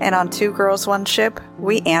 tequila. And on 2 Girls, 1 Ship,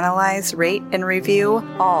 we analyze, rate, and review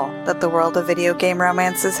all that the world of video game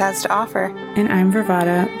romances has to offer. And I'm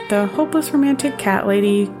Vervada, the hopeless romantic cat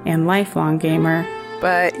lady and lifelong gamer.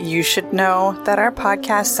 But you should know that our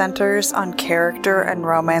podcast centers on character and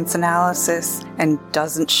romance analysis and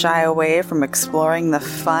doesn't shy away from exploring the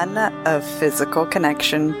fun of physical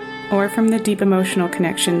connection. or from the deep emotional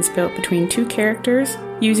connections built between two characters,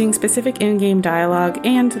 using specific in-game dialogue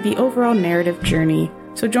and the overall narrative journey.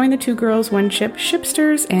 So join the Two Girls, One Ship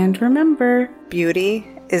shipsters, and remember, beauty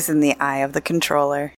is in the eye of the controller.